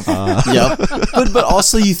 Yep. But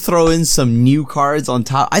also you throw in some new cards on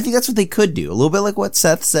top. I think that's what they could do. A little bit like what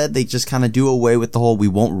Seth said. They just kind of do away with the whole we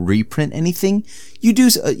won't reprint anything. You do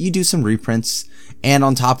some reprints. And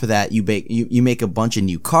on top of that, you make a bunch of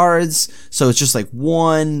new cards. So it's just like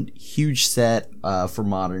one huge set, for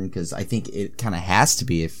modern, because I think it kind of has to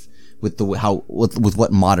be with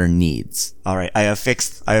what modern needs. All right. I have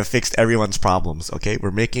fixed everyone's problems. Okay. We're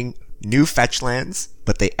making new Fetchlands,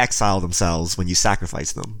 but they exile themselves when you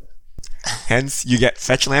sacrifice them. Hence, you get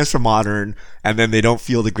fetch lands for Modern, and then they don't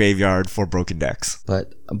feel the graveyard for broken decks.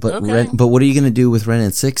 But Okay. but what are you gonna do with Ren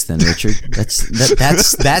and 6 then, Richard?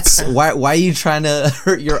 That's why are you trying to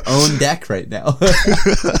hurt your own deck right now?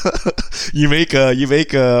 You make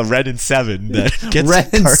a red and 7 that gets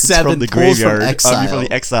Red and cards 7 from the pulls from graveyard, exile. from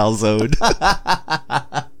the exile zone.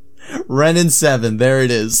 Ren and 7, there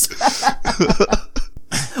it is.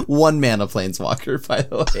 1 mana planeswalker, by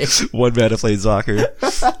the way. 1 mana Planeswalker.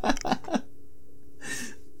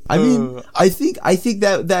 I mean, I think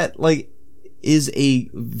that like is a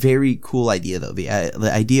very cool idea though. The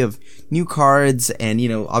idea of new cards and, you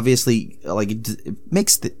know, obviously like it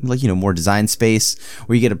makes like, you know, more design space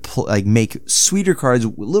where you get to like make sweeter cards a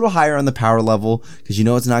little higher on the power level because you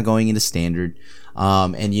know it's not going into standard.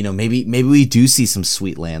 And you know, maybe we do see some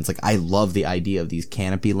sweet lands. Like I love the idea of these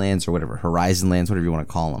canopy lands or whatever, horizon lands, whatever you want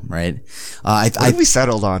to call them, right? What have we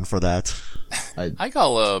settled on for that? I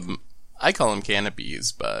call them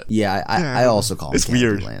canopies, but Yeah, I also call them it's canopy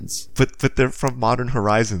weird. lands. But they're from Modern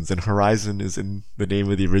Horizons, and Horizon is in the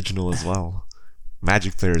name of the original as well.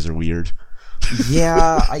 Magic players are weird.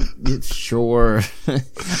 Yeah, sure.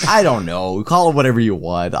 I don't know. Call it whatever you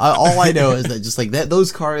want. All I know is that just like that,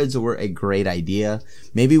 those cards were a great idea.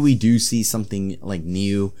 Maybe we do see something like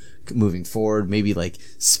new moving forward. Maybe like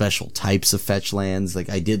special types of fetch lands.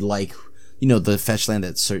 Like I did like, you know, the fetch land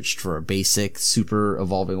that searched for a basic super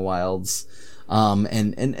evolving wilds.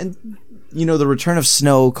 And you know, the Return of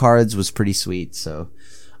Snow cards was pretty sweet. So,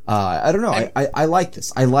 I don't know. I like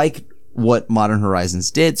this. I like what Modern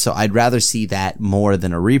Horizons did, so I'd rather see that more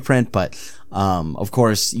than a reprint, but of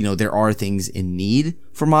course, you know, there are things in need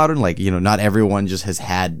for Modern, like, you know, not everyone just has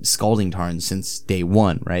had Scalding Tarn since day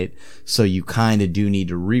one, right? So you kind of do need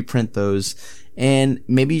to reprint those, and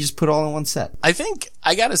maybe you just put all in one set. I think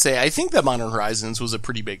that Modern Horizons was a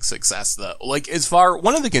pretty big success though. Like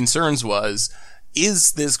one of the concerns was,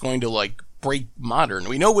 is this going to like break Modern?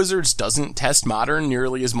 We know Wizards doesn't test Modern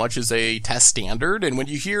nearly as much as they test Standard, and when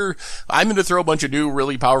you hear, I'm going to throw a bunch of new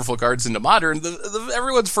really powerful cards into Modern,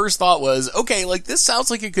 everyone's first thought was, okay, like this sounds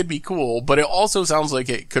like it could be cool, but it also sounds like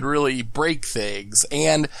it could really break things.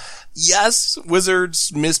 And yes,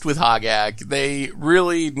 Wizards missed with Hogak. They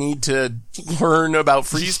really need to learn about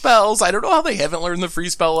free spells. I don't know how they haven't learned the free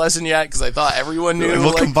spell lesson yet, because I thought everyone knew.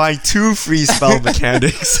 We'll combine 2 free spell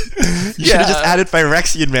mechanics. You should have just added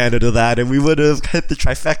Phyrexian mana to that, and we would have hit the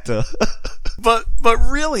trifecta. But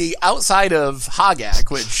really, outside of Hogak,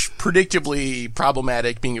 which predictably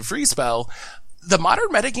problematic being a free spell, the Modern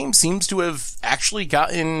metagame seems to have actually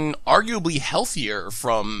gotten arguably healthier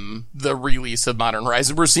from the release of Modern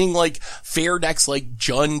Horizon. We're seeing like fair decks like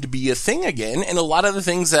Jund be a thing again, and a lot of the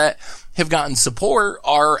things that have gotten support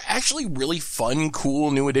are actually really fun, cool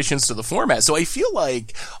new additions to the format. So I feel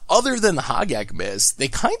like, other than the Hogak miss, they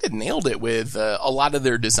kind of nailed it with a lot of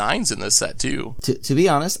their designs in this set too. To be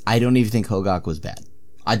honest, I don't even think Hogak was bad.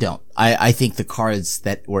 I don't. I think the cards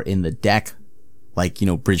that were in the deck, like, you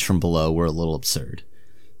know, Bridge from Below, were a little absurd.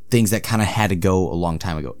 Things that kind of had to go a long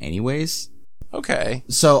time ago anyways. Okay.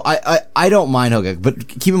 So I don't mind Hogak, but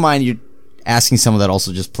keep in mind you're asking someone that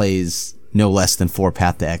also just plays no less than 4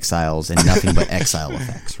 Path to Exiles and nothing but exile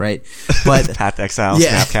effects, right? But Path to Exile,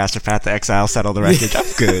 Yeah. Snapcaster, Path to Exile, Settle the Wreckage. I'm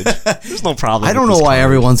good. There's no problem. I don't with know this why card.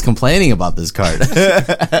 everyone's complaining about this card.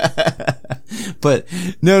 But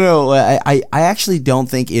no, I actually don't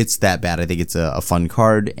think it's that bad. I think it's a fun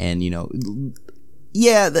card, and, you know,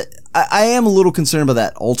 yeah, I am a little concerned about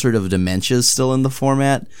that Altered of Dementias still in the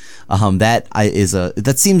format.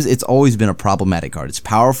 That seems, it's always been a problematic card. It's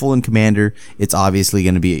powerful in Commander. It's obviously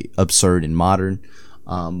going to be absurd in Modern.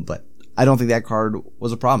 But I don't think that card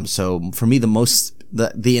was a problem. So for me,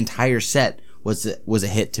 the entire set was a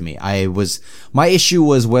hit to me. My issue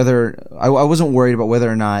was whether, I wasn't worried about whether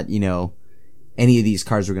or not, you know, any of these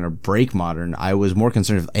cards were going to break Modern. I was more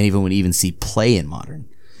concerned if anyone would even see play in Modern.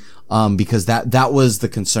 Because that was the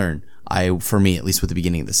concern. For me, at least with the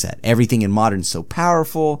beginning of the set, everything in Modern is so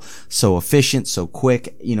powerful, so efficient, so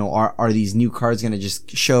quick. You know, are these new cards going to just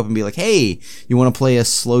show up and be like, hey, you want to play a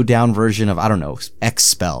slowed down version of, I don't know, X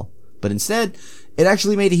spell? But instead, it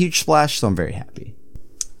actually made a huge splash, so I'm very happy.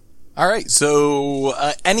 All right. So,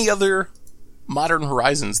 any other Modern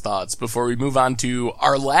Horizons thoughts before we move on to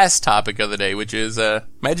our last topic of the day, which is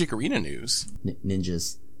Magic Arena news?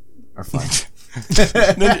 Ninjas are fun.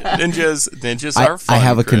 Ninjas are fun. I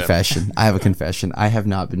have a Graham. confession. I have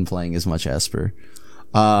not been playing as much Esper.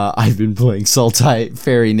 I've been playing Sultai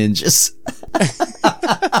Fairy Ninjas.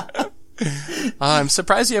 I'm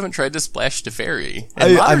surprised you haven't tried to splash to Fairy.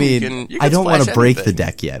 I mean, I don't want to break the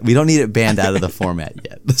deck yet. We don't need it banned out of the format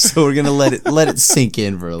yet. So we're going to let it sink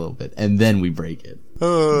in for a little bit, and then we break it.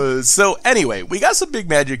 So anyway, we got some big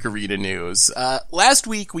Magic Arena news. Last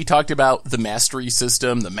week we talked about the mastery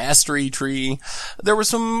system, the mastery tree. There was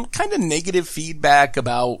some kind of negative feedback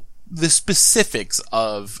about the specifics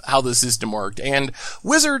of how the system worked, and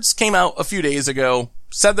Wizards came out a few days ago,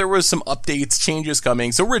 said there was some updates, changes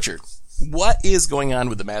coming. So Richard, what is going on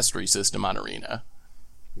with the mastery system on Arena?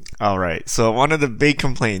 All right. So one of the big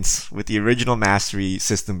complaints with the original mastery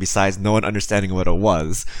system, besides no one understanding what it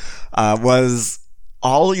was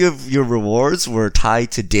all of your rewards were tied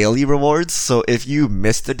to daily rewards. So if you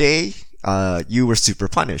missed a day, you were super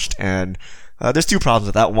punished. And there's two problems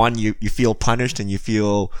with that. One, you feel punished and you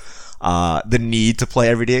feel the need to play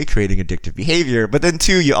every day, creating addictive behavior. But then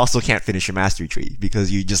two, you also can't finish your mastery tree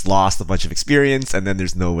because you just lost a bunch of experience and then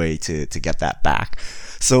there's no way to get that back.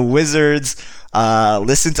 So Wizards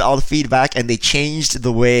listened to all the feedback and they changed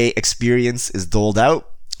the way experience is doled out.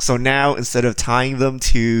 So now, instead of tying them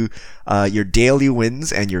to your daily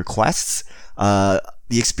wins and your quests, the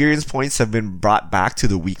experience points have been brought back to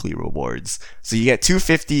the weekly rewards. So you get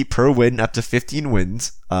 250 per win, up to 15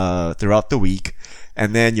 wins throughout the week.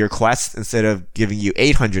 And then your quests, instead of giving you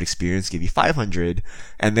 800 experience, give you 500.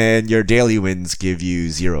 And then your daily wins give you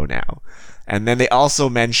 0 now. And then they also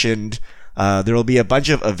mentioned there will be a bunch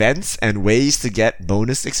of events and ways to get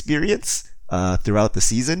bonus experience throughout the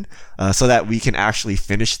season, so that we can actually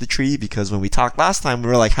finish the tree. Because when we talked last time, we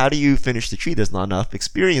were like, how do you finish the tree? There's not enough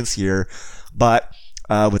experience here. But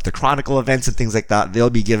with the Chronicle events and things like that, they'll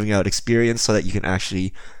be giving out experience so that you can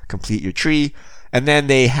actually complete your tree. And then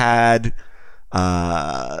they had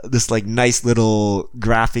this like nice little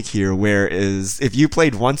graphic here, where is if you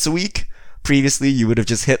played once a week, previously you would have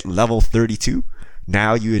just hit level 32.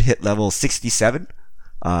 Now you would hit level 67.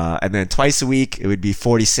 And then twice a week, it would be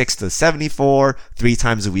 46 to 74, 3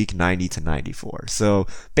 times a week, 90 to 94. So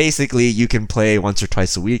basically, you can play once or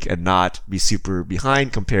twice a week and not be super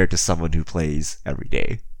behind compared to someone who plays every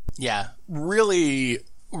day. Yeah, really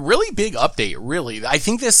big update, really. I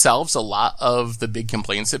think this solves a lot of the big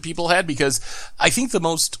complaints that people had, because I think the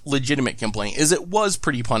most legitimate complaint is it was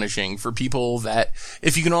pretty punishing for people that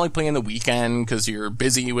if you can only play in the weekend because you're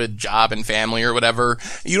busy with job and family or whatever,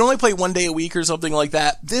 you'd only play one day a week or something like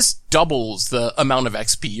that. This doubles the amount of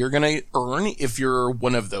XP you're going to earn if you're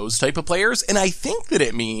one of those type of players. And I think that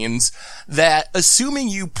it means that, assuming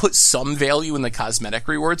you put some value in the cosmetic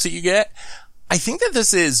rewards that you get, I think that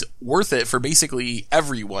this is worth it for basically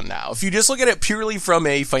everyone now. If you just look at it purely from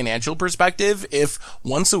a financial perspective, if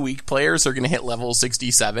once a week players are going to hit level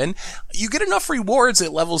 67, you get enough rewards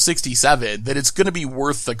at level 67 that it's going to be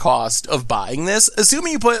worth the cost of buying this,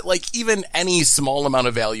 assuming you put like even any small amount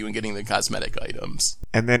of value in getting the cosmetic items.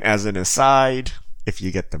 And then as an aside, if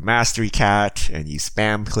you get the mastery cat and you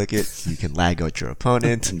spam click it, you can lag out your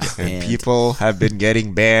opponent. And people have been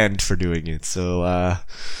getting banned for doing it. So,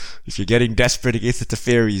 if you're getting desperate against the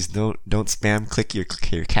Teferis, don't spam click your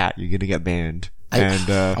cat. You're gonna get banned. I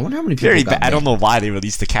wonder how many people got banned. I don't know why they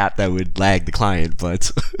released a cat that would lag the client,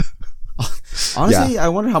 but honestly, yeah. I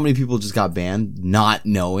wonder how many people just got banned not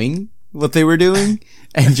knowing what they were doing,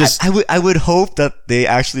 and just I would hope that they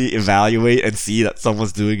actually evaluate and see that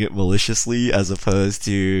someone's doing it maliciously, as opposed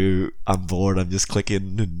to I'm bored, I'm just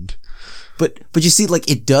clicking. And but you see, like,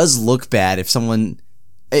 it does look bad if someone.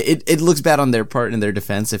 It looks bad on their part in their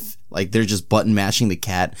defense if, like, they're just button mashing the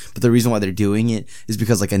cat, but the reason why they're doing it is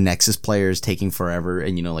because, like, a Nexus player is taking forever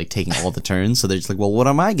and, you know, like, taking all the turns, so they're just like, well, what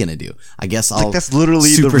am I gonna do? I guess I'll that's literally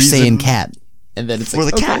Super the reason Saiyan cat. And then it's for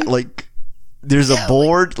like, the cat, like, there's a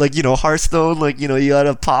board, like, you know, Hearthstone, like, you know, you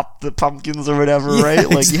gotta pop the pumpkins or whatever, Yeah, right?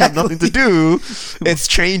 Like, exactly. you have nothing to do. It's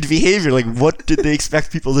trained behavior. Like, what did they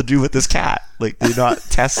expect people to do with this cat? Like, they not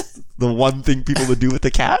test the one thing people would do with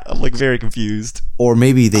the cat? I'm, like, very confused. Or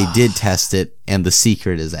maybe they did test it and the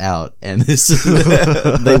secret is out, and this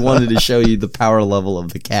they wanted to show you the power level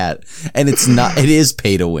of the cat, and it is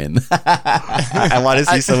pay to win. I want to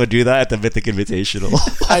see someone do that at the Mythic Invitational.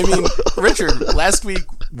 I mean, Richard, last week,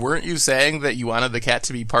 weren't you saying that you wanted the cat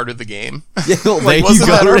to be part of the game? Yeah, well, like, wasn't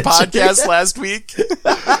that our podcast last week?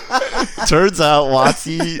 Turns out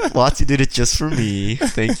Watsy did it just for me.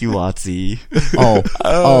 Thank you, Watsy.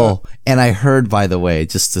 Oh, and I heard, by the way,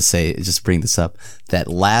 just to bring this up, that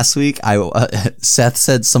last week Seth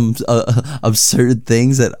said some absurd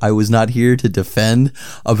things that I was not here to defend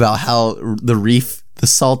about how the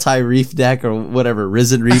Sultai Reef deck or whatever,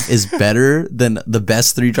 Risen Reef, is better than the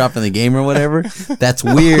best 3-drop in the game or whatever. That's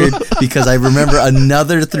weird because I remember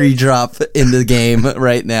another 3-drop in the game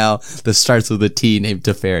right now that starts with a T named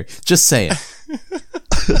Teferi. Just saying.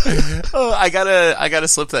 Oh, I gotta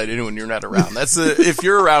slip that in when you're not around. If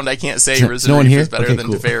you're around, I can't say Risen no one Reef here? is better Okay, than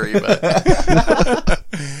cool. Teferi, but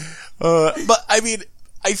But I mean,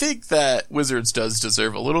 I think that Wizards does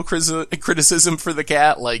deserve a little criticism for the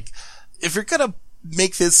cat. Like, if you're gonna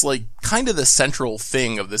make this like kind of the central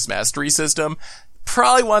thing of this mastery system,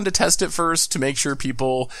 probably wanted to test it first to make sure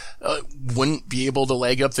people wouldn't be able to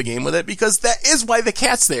leg up the game with it, because that is why the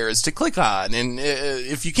cat's there, is to click on. And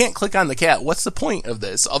if you can't click on the cat, what's the point of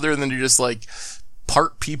this other than to just like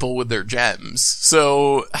part people with their gems?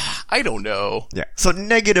 So I don't know. Yeah. So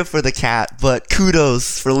negative for the cat, but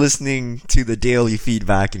kudos for listening to the daily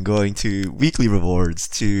feedback and going to weekly rewards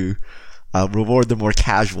to reward the more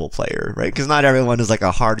casual player, right? Because not everyone is like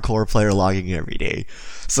a hardcore player logging in every day.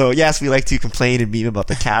 So yes, we like to complain and meme about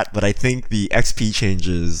the cat, but I think the XP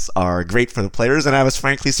changes are great for the players, and I was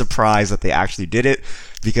frankly surprised that they actually did it,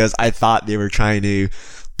 because I thought they were trying to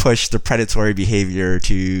push the predatory behavior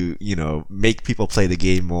to, you know, make people play the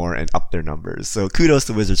game more and up their numbers. So kudos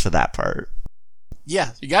to Wizards for that part.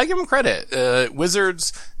 Yeah, you gotta give them credit.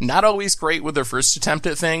 Wizards, not always great with their first attempt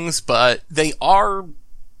at things, but they are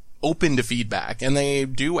open to feedback, and they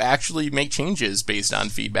do actually make changes based on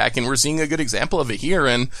feedback, and we're seeing a good example of it here.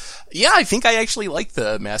 And yeah, I think I actually like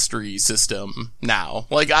the mastery system now.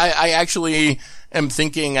 Like, I actually am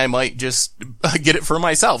thinking I might just get it for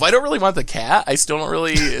myself. I don't really want the cat. I still don't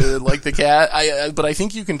really like the cat. But I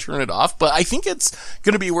think you can turn it off. But I think it's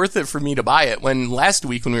going to be worth it for me to buy it. When last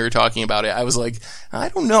week when we were talking about it, I was like, I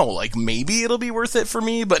don't know, like maybe it'll be worth it for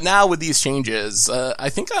me. But now with these changes, I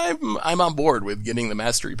think I'm on board with getting the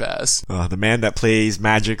mastery pass. The man that plays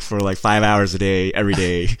Magic for like 5 hours a day, every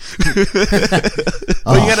day.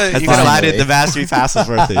 Well, you gotta decided the mastery pass is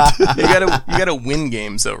worth it. You gotta win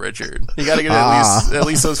games though, Richard. You gotta get at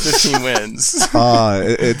least those 15 wins.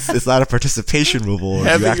 It's not a participation reward.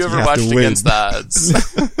 Have you ever watched Against the Odds?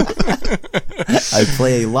 I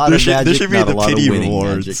play a lot of Magic. There should be not the a lot pity of winning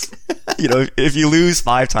rewards. Magic. You know, if you lose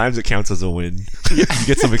 5 times, it counts as a win. You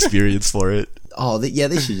get some experience for it. Oh, they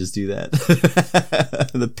should just do that.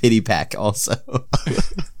 The pity pack also.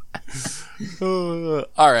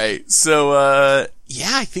 All right, so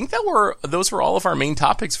yeah, I think those were all of our main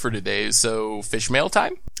topics for today. So fish mail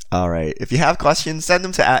time. All right. If you have questions, send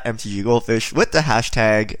them to @MTGGoldfish with the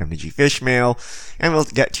hashtag MTGFishmail, and we'll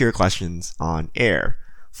get to your questions on air.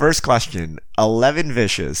 First question, 11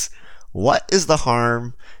 Vicious. What is the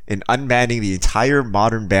harm in unbanning the entire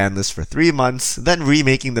Modern ban list for 3 months, then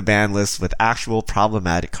remaking the ban list with actual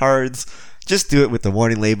problematic cards? Just do it with the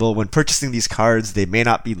warning label. When purchasing these cards, they may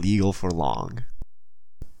not be legal for long.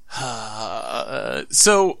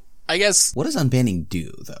 So I guess, what does unbanning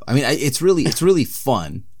do though? I mean, it's really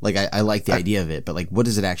fun. Like I like the idea of it, but like, what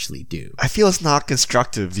does it actually do? I feel it's not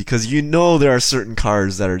constructive, because you know there are certain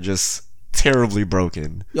cards that are just terribly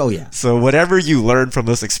broken. Oh yeah. So whatever you learn from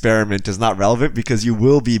this experiment is not relevant, because you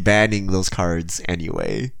will be banning those cards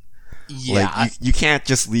anyway. Yeah. Like you can't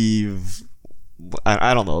just leave.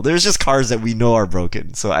 I don't know. There's just cards that we know are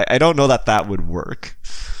broken, so I don't know that would work.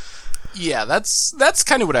 Yeah, that's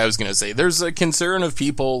kind of what I was going to say. There's a concern of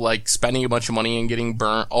people like spending a bunch of money and getting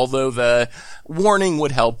burnt, although the warning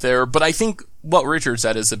would help there. But I think what Richard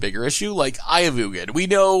said is a bigger issue. Like, Eye of Ugin, we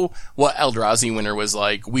know what Eldrazi winter was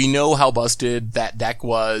like. We know how busted that deck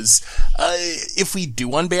was. If we do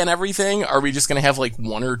unban everything, are we just going to have like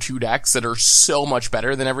 1 or 2 decks that are so much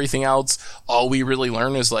better than everything else? All we really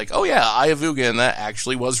learn is like, oh yeah, Eye of Ugin, that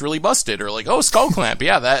actually was really busted. Or like, oh, Skull Clamp,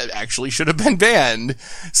 yeah, that actually should have been banned.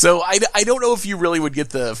 So I don't know if you really would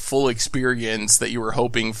get the full experience that you were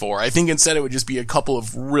hoping for. I think instead it would just be a couple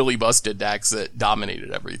of really busted decks that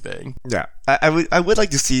dominated everything. Yeah. I would like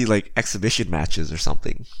to see like exhibition matches or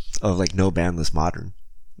something of like no ban list Modern.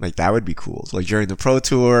 Like, that would be cool. So, like, during the Pro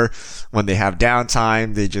Tour, when they have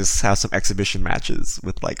downtime, they just have some exhibition matches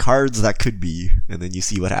with like cards that could be, and then you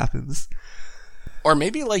see what happens. Or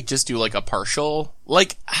maybe like just do like a partial,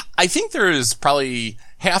 like, I think there is probably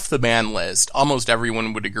half the ban list, almost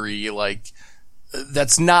everyone would agree, like,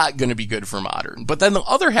 that's not going to be good for Modern. But then the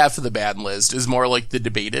other half of the ban list is more like the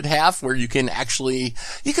debated half, where you can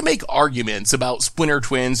make arguments about Splinter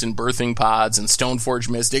Twins and Birthing Pods and Stoneforge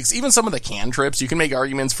Mystics, even some of the cantrips. You can make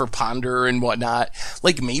arguments for Ponder and whatnot.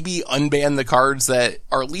 Like, maybe unban the cards that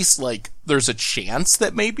are at least like, there's a chance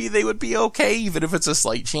that maybe they would be okay, even if it's a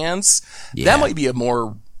slight chance. Yeah. That might be a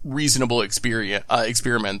more reasonable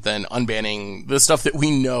experiment than unbanning the stuff that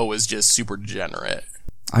we know is just super degenerate.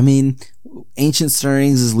 I mean, Ancient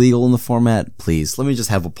Stirrings is legal in the format. Please, let me just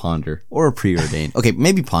have a Ponder or a Preordain. Okay,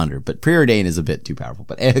 maybe Ponder, but Preordain is a bit too powerful.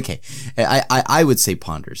 But okay, I would say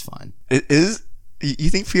Ponder's fine. You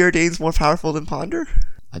think Preordain's more powerful than Ponder?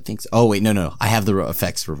 I think so. Oh wait, no. I have the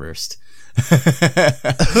effects reversed.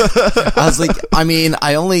 I was like, I mean,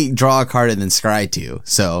 I only draw a card and then scry 2.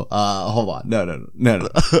 So, hold on. No.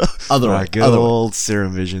 Other one. Good old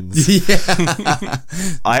Serum Visions. Yeah.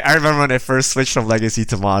 I remember when I first switched from Legacy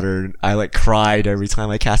to Modern, I like cried every time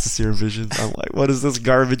I cast a Serum Visions. I'm like, what is this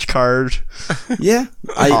garbage card? Yeah.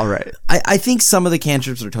 All right. I think some of the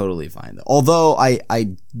cantrips are totally fine though. Although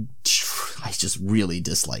I just really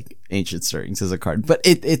dislike Ancient Stirrings as a card, but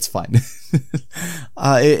it's fine.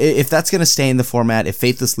 If that's going to stay in the format, if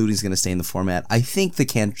Faithless Looting is going to stay in the format, I think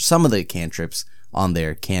some of the cantrips on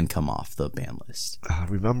there can come off the ban list.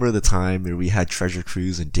 Remember the time where we had Treasure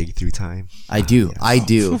Cruise and Dig Through Time? I do.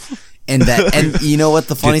 And you know what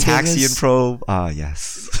the funny thing is? Taxian Probe.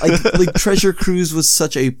 Yes. like Treasure Cruise was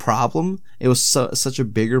such a problem. It was such a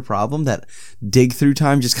bigger problem that Dig Through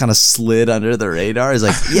Time just kind of slid under the radar. It's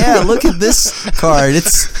like, yeah, look at this card.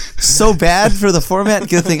 It's so bad for the format.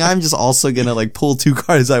 Good thing I'm just also gonna like pull 2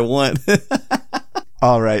 cards I want.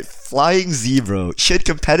 All right, Flying Zebra. Should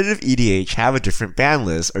competitive EDH have a different ban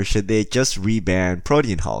list, or should they just re-ban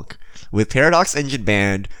Protean Hulk? With Paradox Engine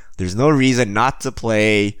banned, there's no reason not to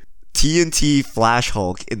play TNT Flash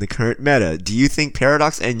Hulk in the current meta. Do you think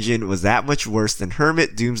Paradox Engine was that much worse than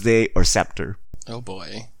Hermit, Doomsday, or Scepter? Oh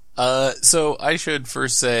boy. So I should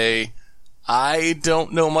first say, I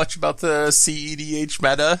don't know much about the CEDH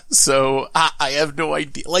meta, so I have no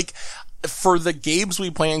idea. Like, for the games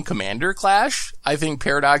we play in Commander Clash, I think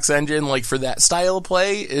Paradox Engine, like for that style of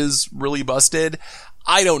play, is really busted.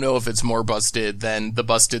 I don't know if it's more busted than the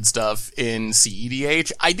busted stuff in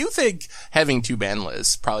CEDH. I do think having 2 ban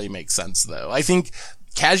lists probably makes sense though. I think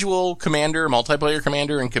casual Commander, multiplayer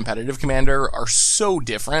Commander, and competitive Commander are so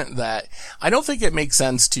different that I don't think it makes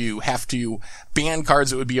sense to have to ban cards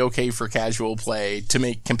that would be okay for casual play to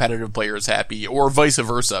make competitive players happy, or vice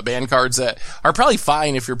versa. Ban cards that are probably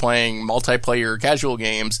fine if you're playing multiplayer casual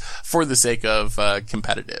games for the sake of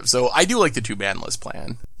competitive. So I do like the 2 ban list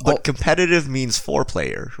plan. But competitive means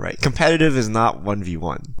 4-player, right? Competitive is not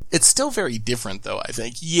 1v1. It's still very different though, I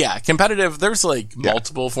think. Yeah, competitive, there's like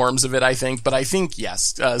multiple forms of it, I think, but I think,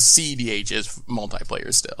 yes, CEDH is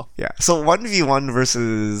multiplayer still. Yeah, so 1v1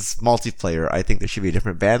 versus multiplayer, I think there should be a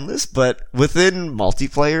different ban list, but within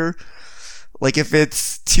multiplayer, like if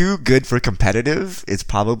it's too good for competitive, it's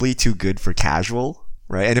probably too good for casual,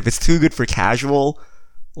 right? And if it's too good for casual,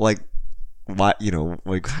 like, what,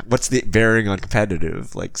 like what's the bearing on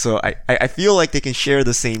competitive? Like, so I feel like they can share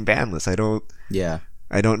the same ban list. I don't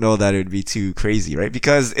know that it would be too crazy, right?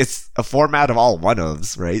 Because it's a format of all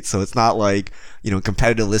one-ofs, right? So it's not like,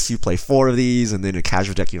 competitive lists you play 4 of these and then a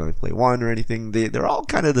casual deck you only play 1 or anything. They're all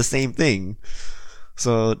kind of the same thing.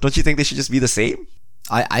 So don't you think they should just be the same?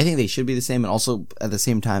 I think they should be the same, and also at the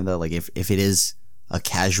same time though, like if it is a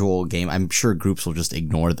casual game, I'm sure groups will just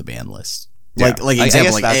ignore the ban list. Like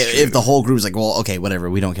example, like if the whole group's like, well, okay, whatever,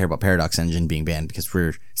 we don't care about Paradox Engine being banned because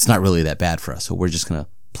it's not really that bad for us, so we're just gonna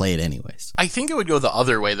play it anyways. I think it would go the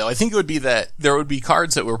other way though. I think it would be that there would be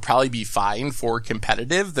cards that would probably be fine for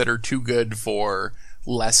competitive that are too good for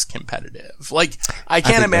less competitive. Like, I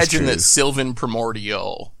can't imagine that Sylvan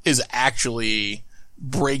Primordial is actually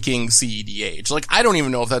breaking CEDH. Like, I don't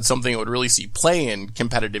even know if that's something I would really see play in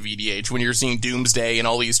competitive EDH when you're seeing Doomsday and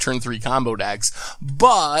all these turn 3 combo decks.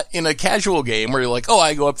 But in a casual game where you're like, oh,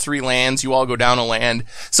 I go up 3 lands, you all go down a land.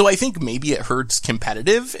 So I think maybe it hurts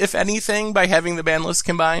competitive, if anything, by having the ban list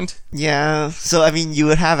combined. Yeah. So, I mean, you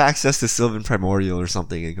would have access to Sylvan Primordial or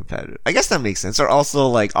something in competitive. I guess that makes sense. Or also,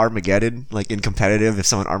 like, Armageddon. Like, in competitive, if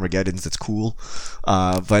someone Armageddons, it's cool.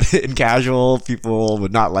 But in casual, people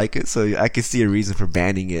would not like it. So I could see a reason for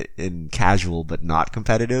banning it in casual but not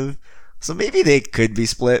competitive. So maybe they could be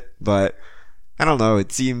split, but I don't know.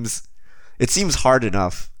 It seems hard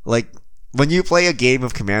enough. Like, when you play a game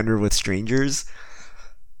of Commander with strangers,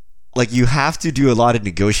 like, you have to do a lot of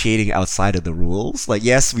negotiating outside of the rules. Like,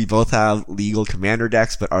 yes, we both have legal Commander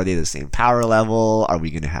decks, but are they the same power level? Are we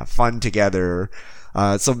going to have fun together?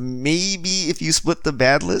 So maybe if you split the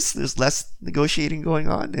ban list, there's less negotiating going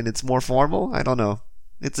on and it's more formal. I don't know.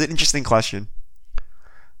 It's an interesting question.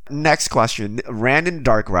 Next question. Random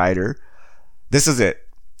Dark Rider. This is it.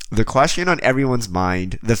 The question on everyone's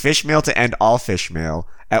mind. The fishmail to end all fishmail.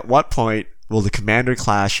 At what point will the Commander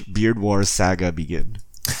Clash Beard Wars saga begin?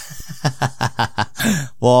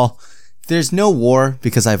 Well, there's no war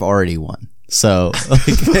because I've already won. So,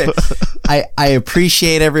 like, I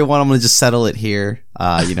appreciate everyone. I'm going to just settle it here.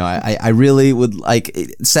 I really would like,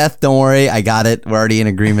 Seth, don't worry. I got it. We're already in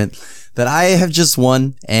agreement that I have just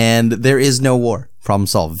won and there is no war. Problem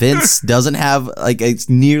solved. Vince doesn't have like it's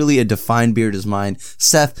nearly a defined beard as mine.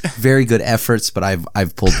 Seth, very good efforts, but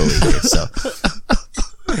I've pulled the lead here, so.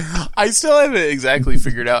 I still haven't exactly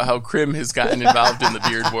figured out how Krim has gotten involved in the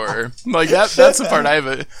beard war. Like that's the part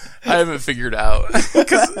I haven't figured out.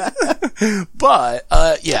 But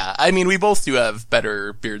yeah, I mean, we both do have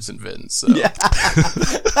better beards than Vince. So. Yeah.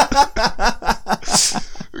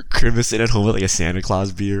 Krim is sitting at home with like a Santa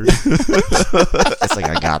Claus beard. It's like,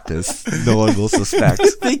 I got this. No one will suspect.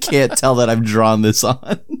 They can't tell that I've drawn this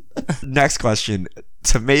on. Next question.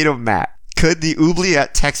 Tomato Matt. Could the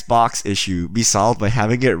Oubliette text box issue be solved by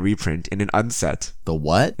having it reprint in an unset? The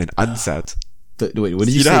what? An unset. Wait, what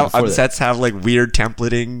did you say? You know how before unsets have like weird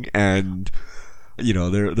templating and, you know,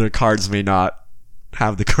 their cards may not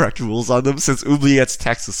have the correct rules on them? Since Oubliette's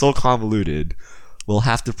text is so convoluted, we'll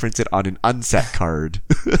have to print it on an unset card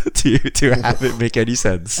to have it make any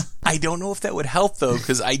sense. I don't know if that would help though,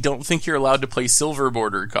 because I don't think you're allowed to play silver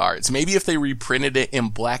border cards. Maybe if they reprinted it in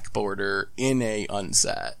black border in a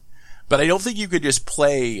unset. But I don't think you could just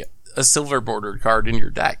play a silver bordered card in your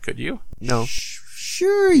deck, could you? No.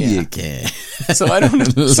 Sure you can. So I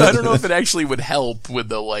don't know if it actually would help with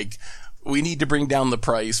the like, we need to bring down the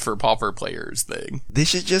price for pauper players thing. They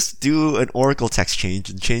should just do an Oracle text change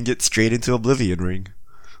and change it straight into Oblivion Ring.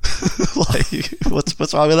 Like,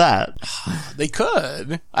 what's wrong with that? They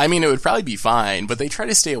could. I mean, it would probably be fine, but they try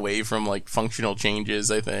to stay away from like functional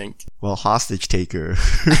changes, I think. Well, Hostage Taker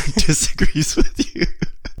disagrees with you.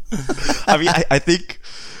 I mean, I think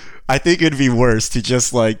it'd be worse to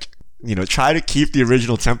just like, you know, try to keep the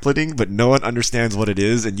original templating, but no one understands what it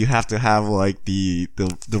is, and you have to have like the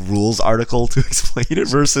rules article to explain it,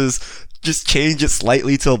 versus just change it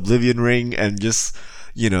slightly to Oblivion Ring and just,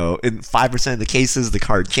 you know, in 5% of the cases the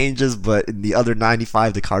card changes, but in the other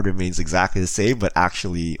 95 the card remains exactly the same, but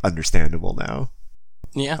actually understandable now.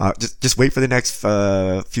 Yeah. Just wait for the next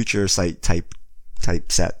future site type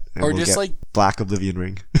set. And or just like Black Oblivion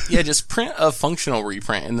Ring. Yeah, just print a functional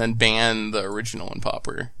reprint and then ban the original in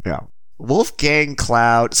Pauper. Yeah. Wolfgang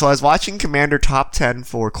Cloud. So I was watching Commander Top 10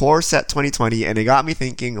 for Core Set 2020, and it got me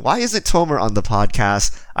thinking, why isn't Tomer on the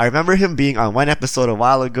podcast? I remember him being on one episode a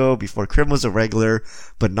while ago before Krim was a regular,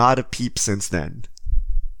 but not a peep since then.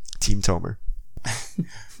 Team Tomer.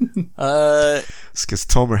 It's because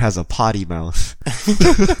Tomer has a potty mouth.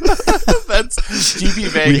 That's GP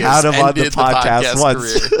Vegas. We had him on the podcast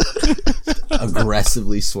once.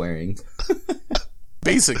 Aggressively swearing.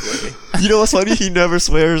 Basically. You know what's funny? He never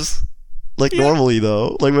swears like normally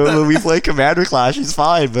though. Like when we play Commander Clash, he's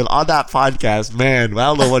fine. But on that podcast, man, I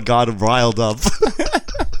don't know what got him riled up.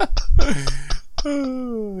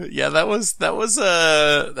 Yeah, that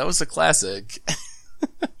was a classic.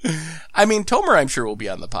 I mean, Tomer, I'm sure will be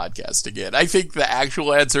on the podcast again. I think the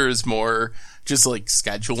actual answer is more just like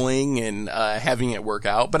scheduling and having it work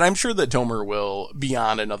out. But I'm sure that Tomer will be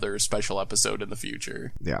on another special episode in the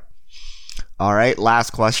future. Yeah. All right,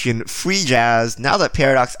 last question. Free Jazz. Now that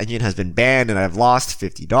Paradox Engine has been banned and I've lost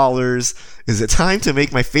 $50, is it time to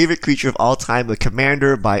make my favorite creature of all time the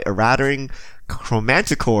Commander by errating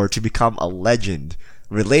Chromanticore to become a legend?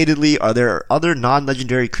 Relatedly, are there other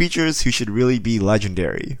non-legendary creatures who should really be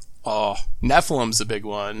legendary? Oh, Nephilim's a big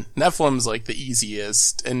one. Nephilim's like the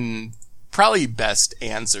easiest and probably best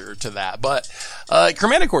answer to that. But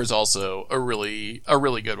Chromanticore is also a really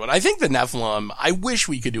good one. I think the Nephilim, I wish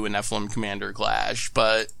we could do a Nephilim Commander Clash,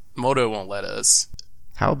 but Moto won't let us.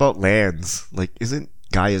 How about lands? Like, isn't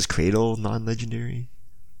Gaia's Cradle non-legendary?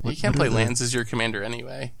 You can't play lands as your commander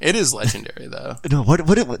anyway. It is legendary though. No,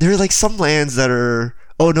 there are like some lands that are.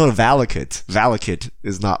 Oh no, Valakut. Valakut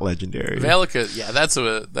is not legendary. Valakut, yeah,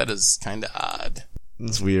 that is kind of odd.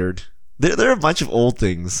 It's weird. There are a bunch of old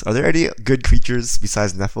things. Are there any good creatures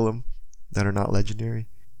besides Nephilim that are not legendary?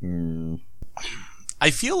 I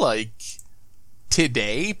feel like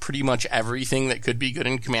today, pretty much everything that could be good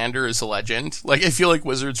in Commander is a legend. Like, I feel like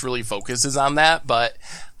Wizards really focuses on that, but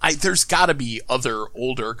there's gotta be other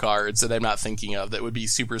older cards that I'm not thinking of that would be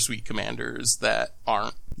super sweet Commanders that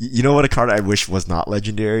aren't. You know what a card I wish was not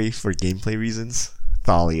legendary for gameplay reasons?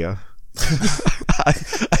 Thalia. I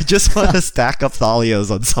just want to stack up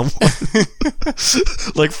Thalias on someone.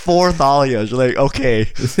 Like 4 Thalias. You're like, okay,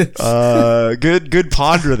 good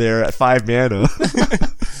ponder there at 5 mana.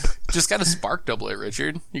 Just got to Spark Double it,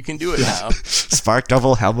 Richard. You can do it now. Spark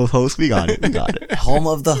Double, Helm of Host, we got it. Helm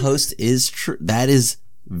of the Host is true. That is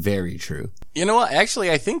very true. You know what? Actually,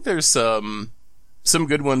 I think there's some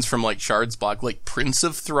good ones from like Shard's block, like Prince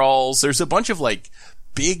of Thralls. There's a bunch of like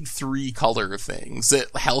big 3-color things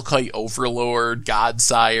that Hellkite Overlord,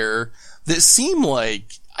 Godsire, that seem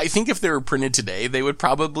like, I think if they were printed today, they would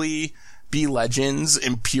probably be legends.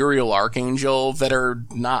 Imperial Archangel, that are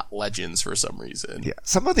not legends for some reason. Yeah,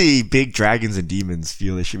 some of the big dragons and demons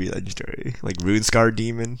feel they should be legendary. Like Runescar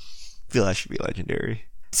Demon, feel that should be legendary.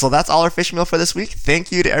 So that's all our fish mail for this week.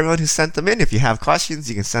 Thank you to everyone who sent them in. If you have questions,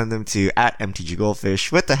 you can send them to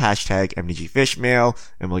 @MTGGoldfish with the hashtag MTGFishmail,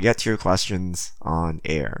 and we'll get to your questions on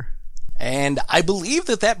air. And I believe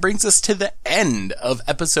that brings us to the end of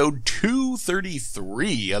episode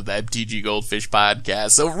 233 of the MTG Goldfish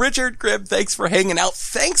podcast. So Richard, Crib, thanks for hanging out.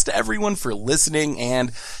 Thanks to everyone for listening.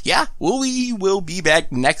 And yeah, we will be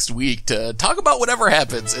back next week to talk about whatever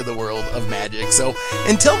happens in the world of Magic. So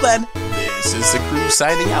until then, this is the crew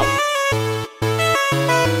signing out.